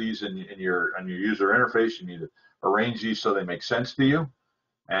place these on your user interface. You need to arrange these so they make sense to you.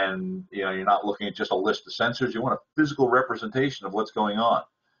 And you're not looking at just a list of sensors. You want a physical representation of what's going on.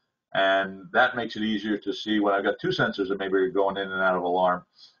 And that makes it easier to see when I've got two sensors that maybe are going in and out of alarm.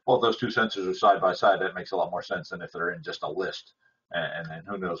 Well, if those two sensors are side by side, that makes a lot more sense than if they're in just a list. And then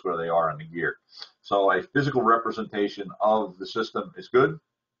who knows where they are in the gear. So a physical representation of the system is good.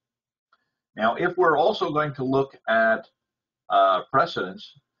 Now, if we're also going to look at precedence,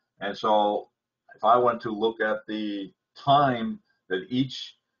 and so if I want to look at the time that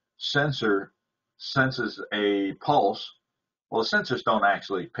each sensor senses a pulse, well, the sensors don't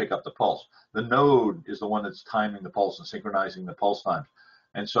actually pick up the pulse. The node is the one that's timing the pulse and synchronizing the pulse times.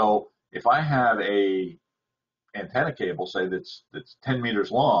 And so if I have a antenna cable, say that's 10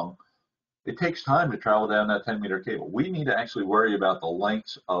 meters long, it takes time to travel down that 10-meter cable. We need to actually worry about the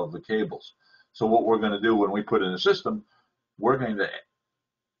lengths of the cables. So what we're going to do when we put in a system, we're going to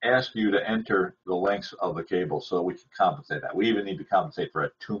ask you to enter the lengths of the cable so we can compensate that. We even need to compensate for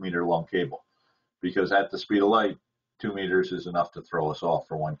a 2-meter long cable, because at the speed of light, 2 meters is enough to throw us off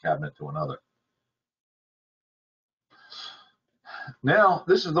from one cabinet to another. Now,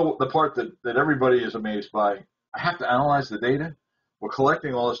 this is the part that everybody is amazed by. I have to analyze the data. We're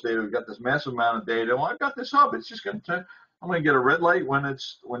collecting all this data. We've got this massive amount of data. Well, I've got this hub. It's just going to, I'm going to get a red light when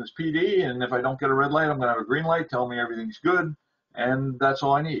it's PD, and if I don't get a red light, I'm going to have a green light telling me everything's good, and that's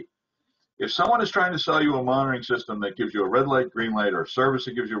all I need. If someone is trying to sell you a monitoring system that gives you a red light, green light, or a service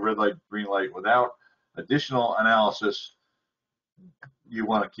that gives you a red light, green light without additional analysis, you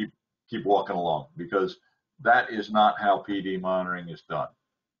want to keep walking along, because that is not how PD monitoring is done.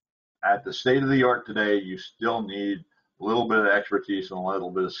 At the state of the art today, you still need a little bit of expertise and a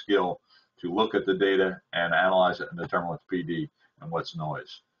little bit of skill to look at the data and analyze it and determine what's PD and what's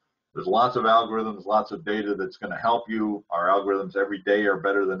noise. There's lots of algorithms, lots of data that's going to help you. Our algorithms every day are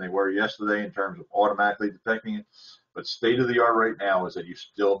better than they were yesterday in terms of automatically detecting it. But state of the art right now is that you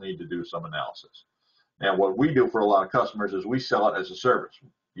still need to do some analysis. Now, what we do for a lot of customers is we sell it as a service.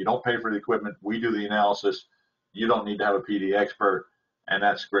 You don't pay for the equipment. We do the analysis. You don't need to have a PD expert, and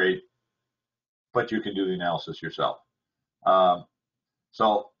that's great. But you can do the analysis yourself.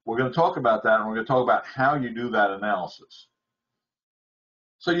 So we're going to talk about that, and we're going to talk about how you do that analysis.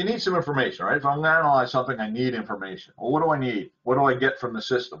 So you need some information, right? If I'm going to analyze something, I need information. Well, what do I need? What do I get from the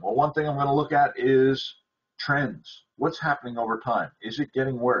system? Well, one thing I'm going to look at is trends. What's happening over time? Is it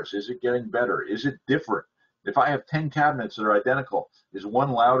getting worse? Is it getting better? Is it different? If I have 10 cabinets that are identical, is one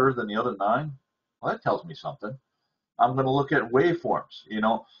louder than the other 9? Well, that tells me something. I'm going to look at waveforms.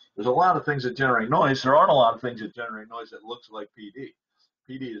 There's a lot of things that generate noise. There aren't a lot of things that generate noise that looks like PD.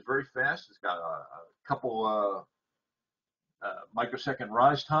 PD is very fast. It's got a couple microsecond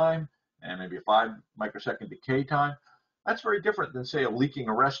rise time and maybe a 5 microsecond decay time. That's very different than, say, a leaking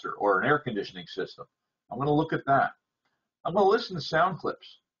arrestor or an air conditioning system. I'm going to look at that. I'm going to listen to sound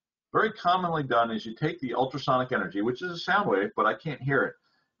clips. Very commonly done is you take the ultrasonic energy, which is a sound wave, but I can't hear it,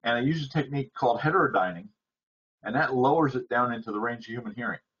 and I use a technique called heterodyning, and that lowers it down into the range of human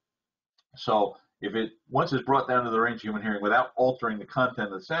hearing. So once it's brought down to the range of human hearing without altering the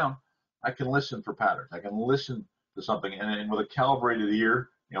content of the sound, I can listen for patterns. I can listen to something, and with a calibrated ear,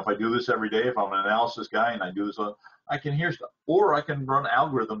 if I do this every day, if I'm an analysis guy and I do this, I can hear stuff. Or I can run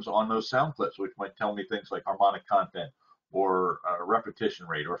algorithms on those sound clips, which might tell me things like harmonic content or repetition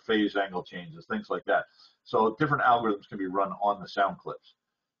rate or phase angle changes, things like that. So different algorithms can be run on the sound clips.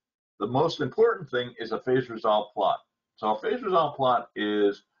 The most important thing is a phase resolve plot. So a phase resolve plot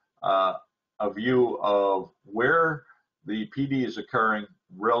is a view of where the PD is occurring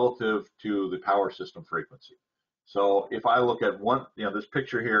relative to the power system frequency. So if I look at this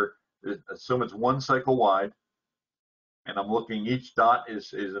picture here, assume it's 1 cycle wide, and I'm looking, each dot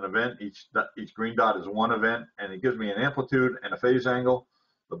is an event, each green dot is one event, and it gives me an amplitude and a phase angle.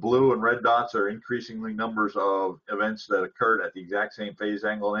 The blue and red dots are increasingly numbers of events that occurred at the exact same phase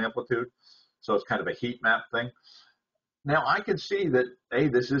angle and amplitude. So it's kind of a heat map thing. Now I can see that, hey,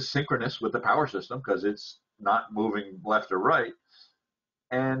 this is synchronous with the power system because it's not moving left or right,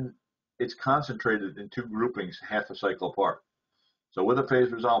 and it's concentrated in two groupings half a cycle apart. So with a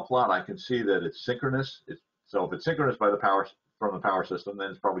phase resolve plot, I can see that it's synchronous. So if it's synchronous by the power from the power system, then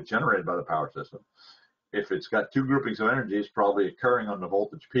it's probably generated by the power system. If it's got two groupings of energy, it's probably occurring on the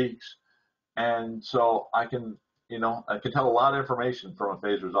voltage peaks. And so I can tell a lot of information from a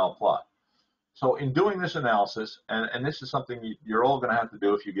phase resolve plot. So in doing this analysis, and this is something you're all going to have to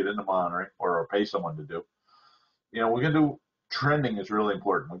do if you get into monitoring or pay someone to do, we're going to do trending is really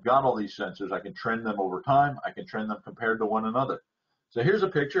important. We've got all these sensors. I can trend them over time. I can trend them compared to one another. So here's a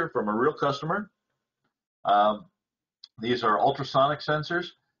picture from a real customer. These are ultrasonic sensors,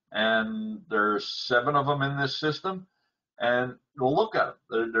 and there's 7 of them in this system. And we'll look at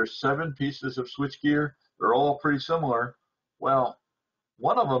them. There's 7 pieces of switchgear. They're all pretty similar. Well,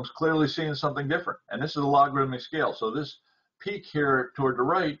 one of them's clearly seeing something different, and this is a logarithmic scale. So this peak here toward the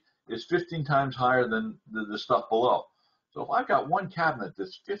right is 15 times higher than the stuff below. So if I've got one cabinet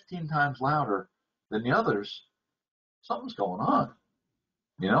that's 15 times louder than the others, something's going on.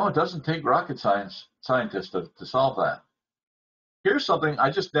 It doesn't take rocket scientists to solve that. Here's something, I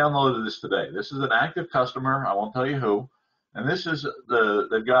just downloaded this today. This is an active customer, I won't tell you who, and this is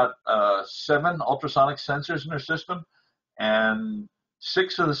they've got 7 ultrasonic sensors in their system, and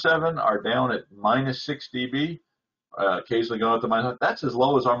 6 of the 7 are down at -6 dB, occasionally going up to minus. That's as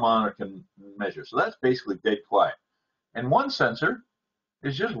low as our monitor can measure. So that's basically dead quiet. And one sensor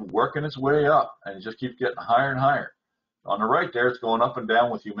is just working its way up, and it just keeps getting higher and higher. On the right there, it's going up and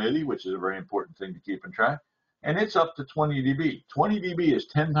down with humidity, which is a very important thing to keep in track. And it's up to 20 dB. 20 dB is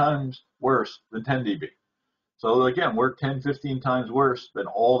 10 times worse than 10 dB. So again, we're 10, 15 times worse than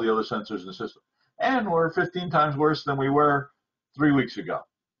all the other sensors in the system. And we're 15 times worse than we were 3 weeks ago.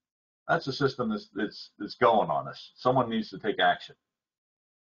 That's a system that's going on us. Someone needs to take action.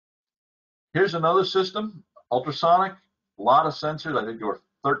 Here's another system, ultrasonic, a lot of sensors. I think there were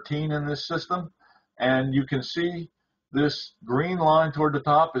 13 in this system. And you can see this green line toward the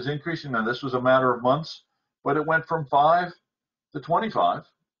top is increasing. Now, this was a matter of months, but it went from 5 to 25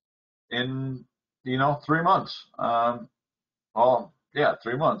 in 3 months. 3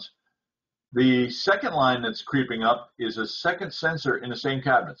 months. The second line that's creeping up is a second sensor in the same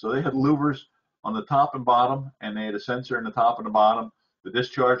cabinet. So they had louvers on the top and bottom, and they had a sensor in the top and the bottom. The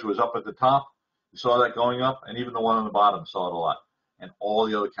discharge was up at the top. You saw that going up, and even the one on the bottom saw it a lot. And all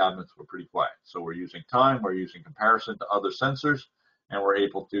the other cabinets were pretty quiet. So we're using time, we're using comparison to other sensors, and we're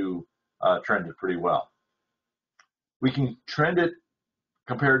able to trend it pretty well. We can trend it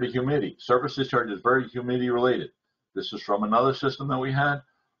compared to humidity. Surface discharge is very humidity related. This is from another system that we had,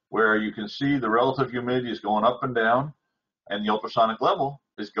 where you can see the relative humidity is going up and down, and the ultrasonic level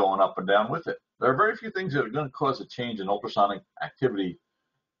is going up and down with it. There are very few things that are going to cause a change in ultrasonic activity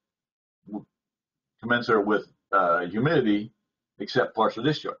commensurate with humidity, except partial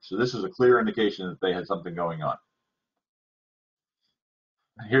discharge. So this is a clear indication that they had something going on.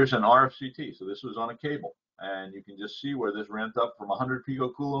 Here's an RFCT. So this was on a cable, and you can just see where this ramped up from 100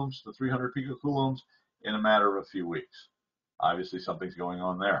 picocoulombs to 300 picocoulombs in a matter of a few weeks. Obviously, something's going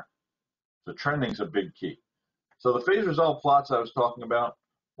on there. So trending is a big key. So the phase resolve plots I was talking about,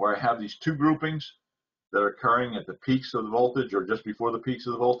 where I have these 2 groupings that are occurring at the peaks of the voltage or just before the peaks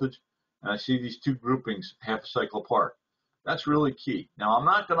of the voltage, and I see these 2 groupings half a cycle apart. That's really key. Now, I'm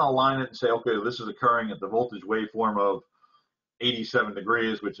not going to align it and say, okay, this is occurring at the voltage waveform of 87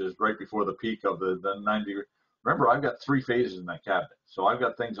 degrees, which is right before the peak of the 90 degrees. Remember, I've got 3 phases in that cabinet. So I've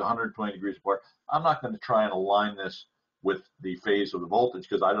got things 120 degrees apart. I'm not going to try and align this with the phase of the voltage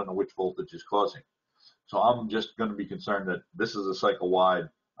because I don't know which voltage is causing. So I'm just going to be concerned that this is a cycle wide.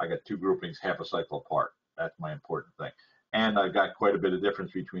 I got 2 groupings half a cycle apart. That's my important thing. And I've got quite a bit of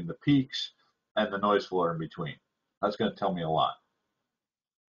difference between the peaks and the noise floor in between. That's going to tell me a lot.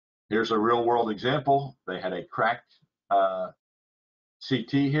 Here's a real world example. They had a cracked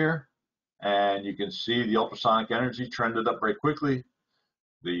CT here, and you can see the ultrasonic energy trended up very quickly.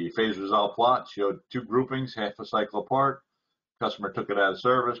 The phase resolve plot showed 2 groupings half a cycle apart. Customer took it out of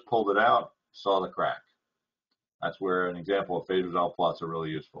service, pulled it out, saw the crack. That's where an example of phase resolve plots are really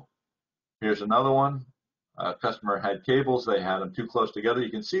useful. Here's another one. Customer had cables. They had them too close together. You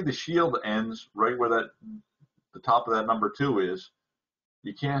can see the shield ends right where the top of that number 2 is.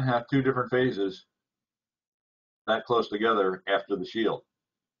 You can't have 2 different phases that close together after the shield.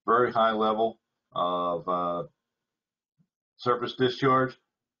 Very high level of surface discharge.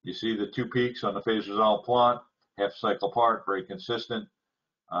 You see the 2 peaks on the phase resolve plot, half cycle apart, very consistent.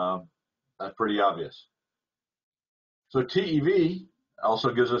 That's pretty obvious. So TEV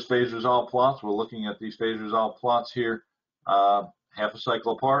also gives us phase resolve plots. We're looking at these phase resolve plots here half a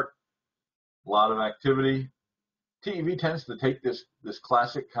cycle apart, a lot of activity. TEV tends to take this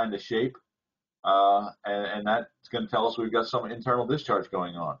classic kind of shape, and that's going to tell us we've got some internal discharge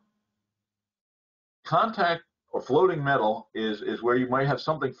going on. Contact or floating metal is where you might have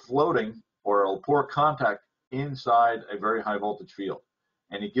something floating or a poor contact inside a very high voltage field.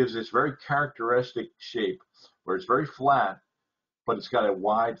 And it gives this very characteristic shape where it's very flat, but it's got a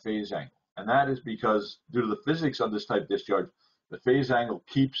wide phase angle. And that is because due to the physics of this type of discharge, the phase angle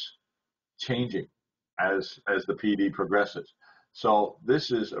keeps changing as the PD progresses. So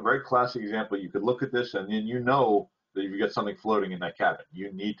this is a very classic example. You could look at this and then you know that you've got something floating in that cabinet.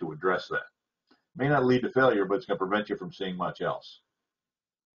 You need to address that. May not lead to failure, but it's going to prevent you from seeing much else.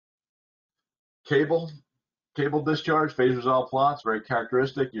 Cable discharge, phase resolve plots, very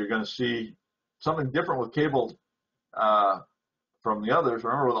characteristic. You're going to see something different with cable from the others.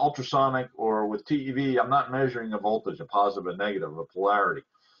 Remember, with ultrasonic or with TEV, I'm not measuring a voltage, a positive and negative, a polarity.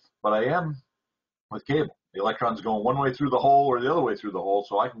 But I am with cable. The electron's going one way through the hole or the other way through the hole,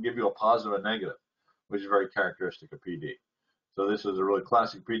 so I can give you a positive and negative, which is very characteristic of PD. So this is a really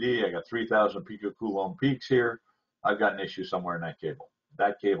classic PD. I got 3,000 picocoulomb peaks here. I've got an issue somewhere in that cable.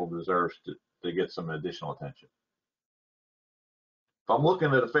 That cable deserves to get some additional attention. If I'm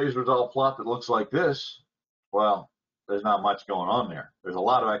looking at a phase resolve plot that looks like this, well, there's not much going on there. There's a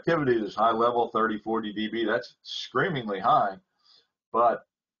lot of activity. There's high level, 30, 40 dB. That's screamingly high, but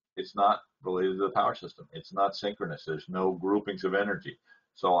it's not related to the power system. It's not synchronous. There's no groupings of energy.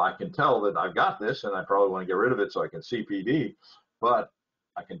 So I can tell that I've got this, and I probably want to get rid of it so I can see PD, but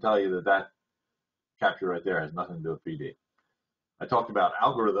I can tell you that capture right there has nothing to do with PD. I talked about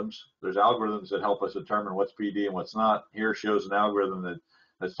algorithms. There's algorithms that help us determine what's PD and what's not. Here shows an algorithm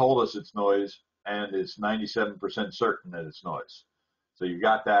that's told us it's noise, and it's 97% certain that it's noise. So you've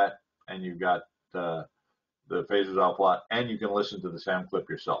got that, and you've got the phase resolve plot, and you can listen to the sound clip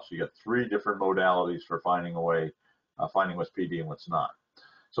yourself. So you got 3 different modalities for finding a way, finding what's PD and what's not.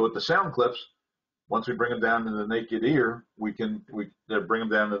 So with the sound clips, once we bring them down to the naked ear, we bring them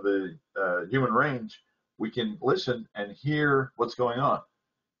down to the human range. We can listen and hear what's going on.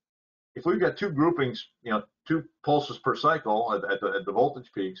 If we've got 2 groupings, 2 pulses per cycle at the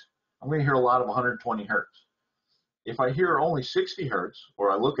voltage peaks, I'm going to hear a lot of 120 hertz. If I hear only 60 hertz,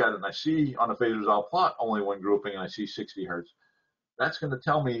 or I look at it and I see on a phase resolve plot only 1 grouping and I see 60 hertz, that's going to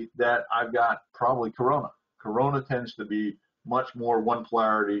tell me that I've got probably corona. Corona tends to be much more one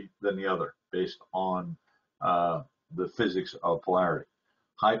polarity than the other based on the physics of polarity.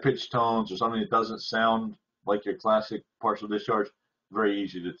 High-pitched tones or something that doesn't sound like your classic partial discharge, very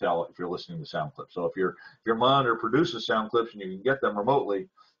easy to tell if you're listening to sound clips. So if your monitor produces sound clips and you can get them remotely,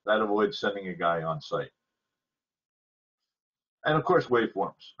 that avoids sending a guy on site. And of course,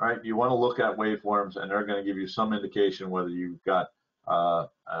 waveforms, right? You want to look at waveforms, and they're going to give you some indication whether you've got a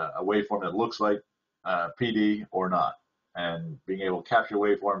waveform that looks like PD or not. And being able to capture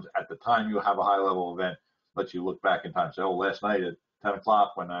waveforms at the time you have a high-level event lets you look back in time and say, oh, last night at 10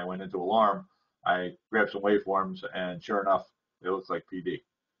 o'clock when I went into alarm, I grabbed some waveforms, and sure enough, it looks like PD.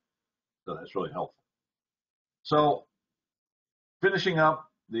 So that's really helpful. So finishing up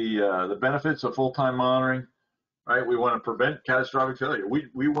the benefits of full-time monitoring, right? We want to prevent catastrophic failure.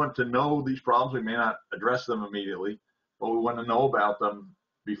 We want to know these problems. We may not address them immediately, but we want to know about them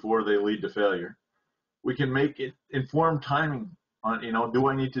before they lead to failure. We can make it informed timing on, do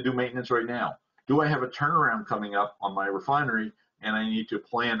I need to do maintenance right now? Do I have a turnaround coming up on my refinery and I need to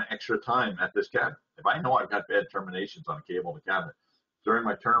plan extra time at this cabinet? If I know I've got bad terminations on a cable in the cabinet, during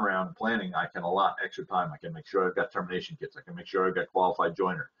my turnaround planning, I can allot extra time. I can make sure I've got termination kits. I can make sure I've got qualified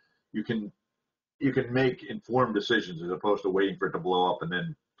joiner. You can make informed decisions as opposed to waiting for it to blow up and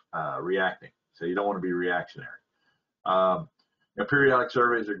then reacting. So you don't want to be reactionary. Periodic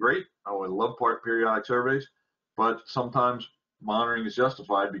surveys are great. I would love periodic surveys, but sometimes monitoring is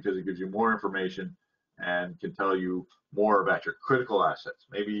justified because it gives you more information and can tell you more about your critical assets.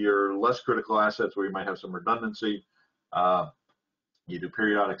 Maybe your less critical assets where you might have some redundancy. You do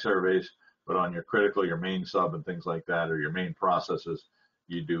periodic surveys, but on your critical, your main sub and things like that, or your main processes,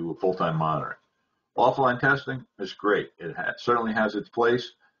 you do full-time monitoring. Offline testing is great. It certainly has its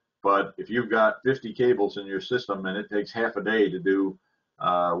place, but if you've got 50 cables in your system and it takes half a day to do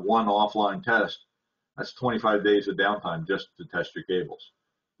 1 offline test, that's 25 days of downtime just to test your cables.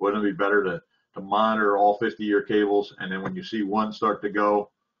 Wouldn't it be better to monitor all 50 of your cables, and then when you see one start to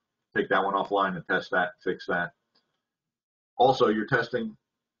go, take that one offline and test that, fix that. Also, you're testing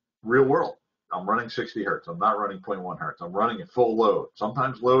real world. I'm running 60 hertz. I'm not running 0.1 hertz. I'm running at full load.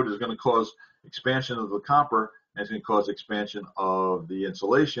 Sometimes load is going to cause expansion of the copper, and it's going to cause expansion of the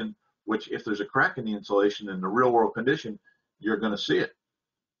insulation, which if there's a crack in the insulation in the real world condition, you're going to see it.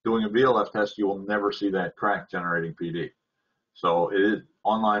 Doing a VLF test, you will never see that crack generating PD. So it is,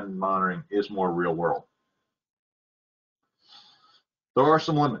 online monitoring is more real world. There are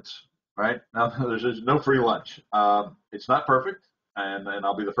some limits, right? Now, there's no free lunch. It's not perfect, and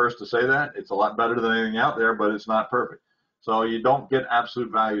I'll be the first to say that. It's a lot better than anything out there, but it's not perfect. So you don't get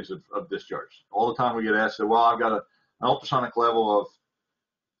absolute values of discharge. All the time we get asked, well, I've got an ultrasonic level of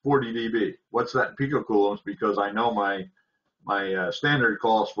 40 dB. What's that in picocoulombs? Because I know my standard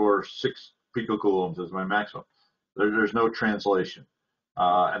calls for 6 picocoulombs as my maximum. There's no translation.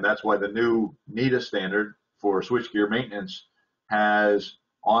 And that's why the new NIDA standard for switchgear maintenance has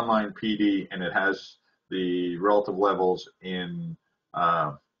online PD, and it has the relative levels in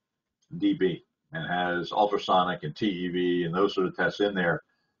dB, and has ultrasonic and TeV and those sort of tests in there,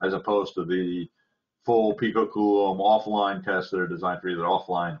 as opposed to the full picocoulomb offline tests that are designed for either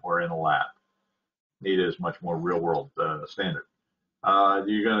offline or in a lab. NIDA is much more real world standard.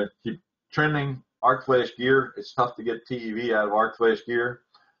 You're going to keep trending arc flash gear. It's tough to get TeV out of arc flash gear.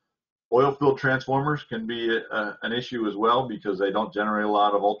 Oil filled transformers can be an issue as well, because they don't generate a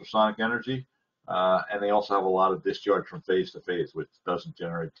lot of ultrasonic energy, and they also have a lot of discharge from phase to phase, which doesn't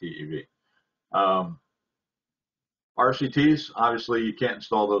generate TeV. RCTs, obviously you can't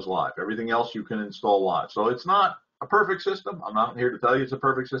install those live. Everything else you can install live. So it's not a perfect system. I'm not here to tell you it's a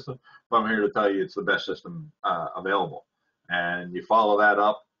perfect system, but I'm here to tell you it's the best system available. And you follow that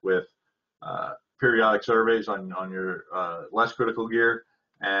up with periodic surveys on your less critical gear.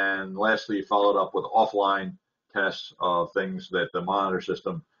 And lastly, you follow it up with offline tests of things that the monitor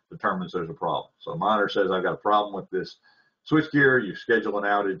system determines there's a problem. So the monitor says, I've got a problem with this switchgear. You schedule an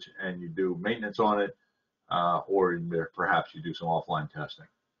outage and you do maintenance on it, or perhaps you do some offline testing.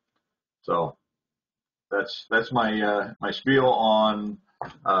 So that's my my spiel on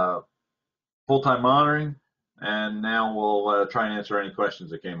full-time monitoring. And now we'll try and answer any questions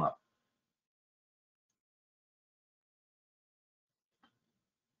that came up.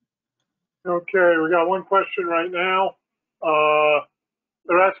 Okay, we got one question right now.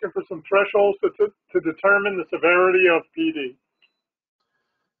 They're asking for some thresholds to determine the severity of PD.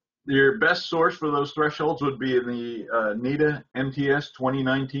 Your best source for those thresholds would be in the NIDA MTS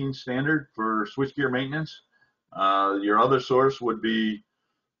 2019 standard for switchgear maintenance. Your other source would be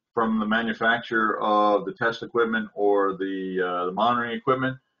from the manufacturer of the test equipment or the monitoring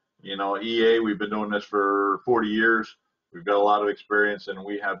equipment. You know, EA, we've been doing this for 40 years. We've got a lot of experience, and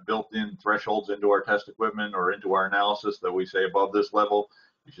we have built-in thresholds into our test equipment or into our analysis that we say above this level,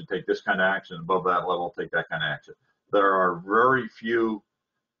 you should take this kind of action. Above that level, take that kind of action. There are very few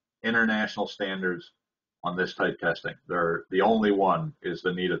international standards on this type testing. The only one is the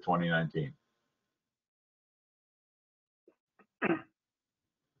NIDA 2019.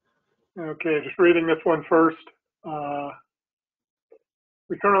 Okay, just reading this one first.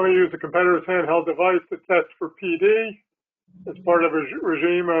 We currently use a competitor's handheld device that tests for PD as part of a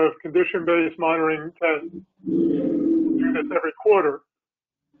regime of condition-based monitoring tests. We do this every quarter.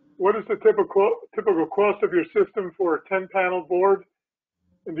 What is the typical cost of your system for a 10-panel board?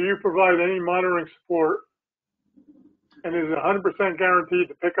 And do you provide any monitoring support? And is it 100% guaranteed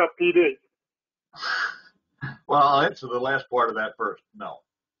to pick up PD? Well, I'll answer the last part of that first. No,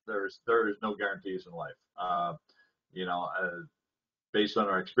 there is no guarantees in life. You know, based on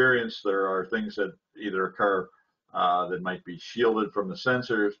our experience, there are things that either occur that might be shielded from the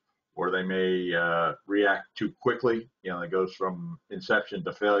sensors, or they may react too quickly. You know, it goes from inception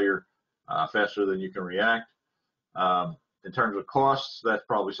to failure faster than you can react. In terms of costs, that's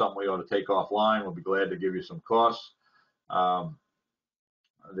probably something we ought to take offline. We'll be glad to give you some costs. There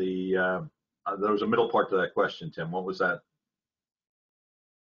was a middle part to that question, Tim. What was that?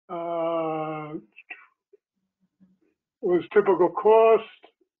 Was typical cost?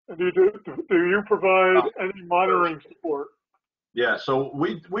 Do you provide any monitoring support? Yeah, so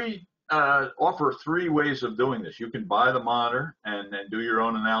we offer 3 ways of doing this. You can buy the monitor and do your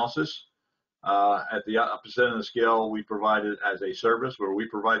own analysis. At the opposite end of the scale, we provide it as a service where we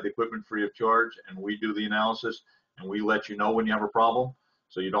provide the equipment free of charge, and we do the analysis, and we let you know when you have a problem.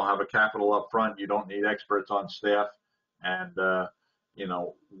 So you don't have a capital up front, you don't need experts on staff, and you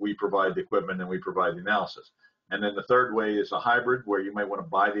know, we provide the equipment and we provide the analysis. And then the third way is a hybrid, where you might want to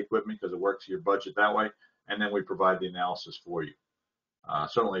buy the equipment because it works your budget that way, and then we provide the analysis for you.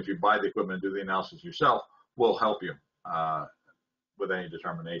 Certainly, if you buy the equipment and do the analysis yourself, we'll help you with any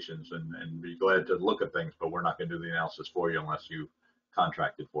determinations and be glad to look at things, but we're not going to do the analysis for you unless you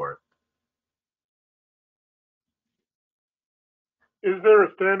contracted for it. Is there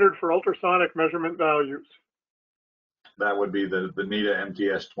a standard for ultrasonic measurement values? That would be the NIDA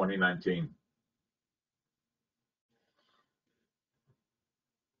MTS 2019.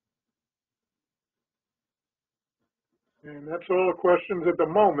 And that's all the questions at the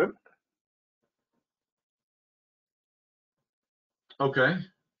moment. Okay.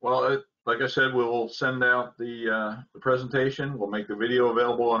 Well, like I said, we'll send out the presentation. We'll make the video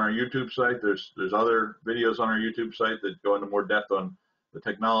available on our YouTube site. There's other videos on our YouTube site that go into more depth on the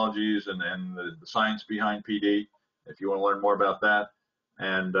technologies and the science behind PD, if you want to learn more about that.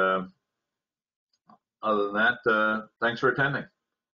 And other than that, thanks for attending.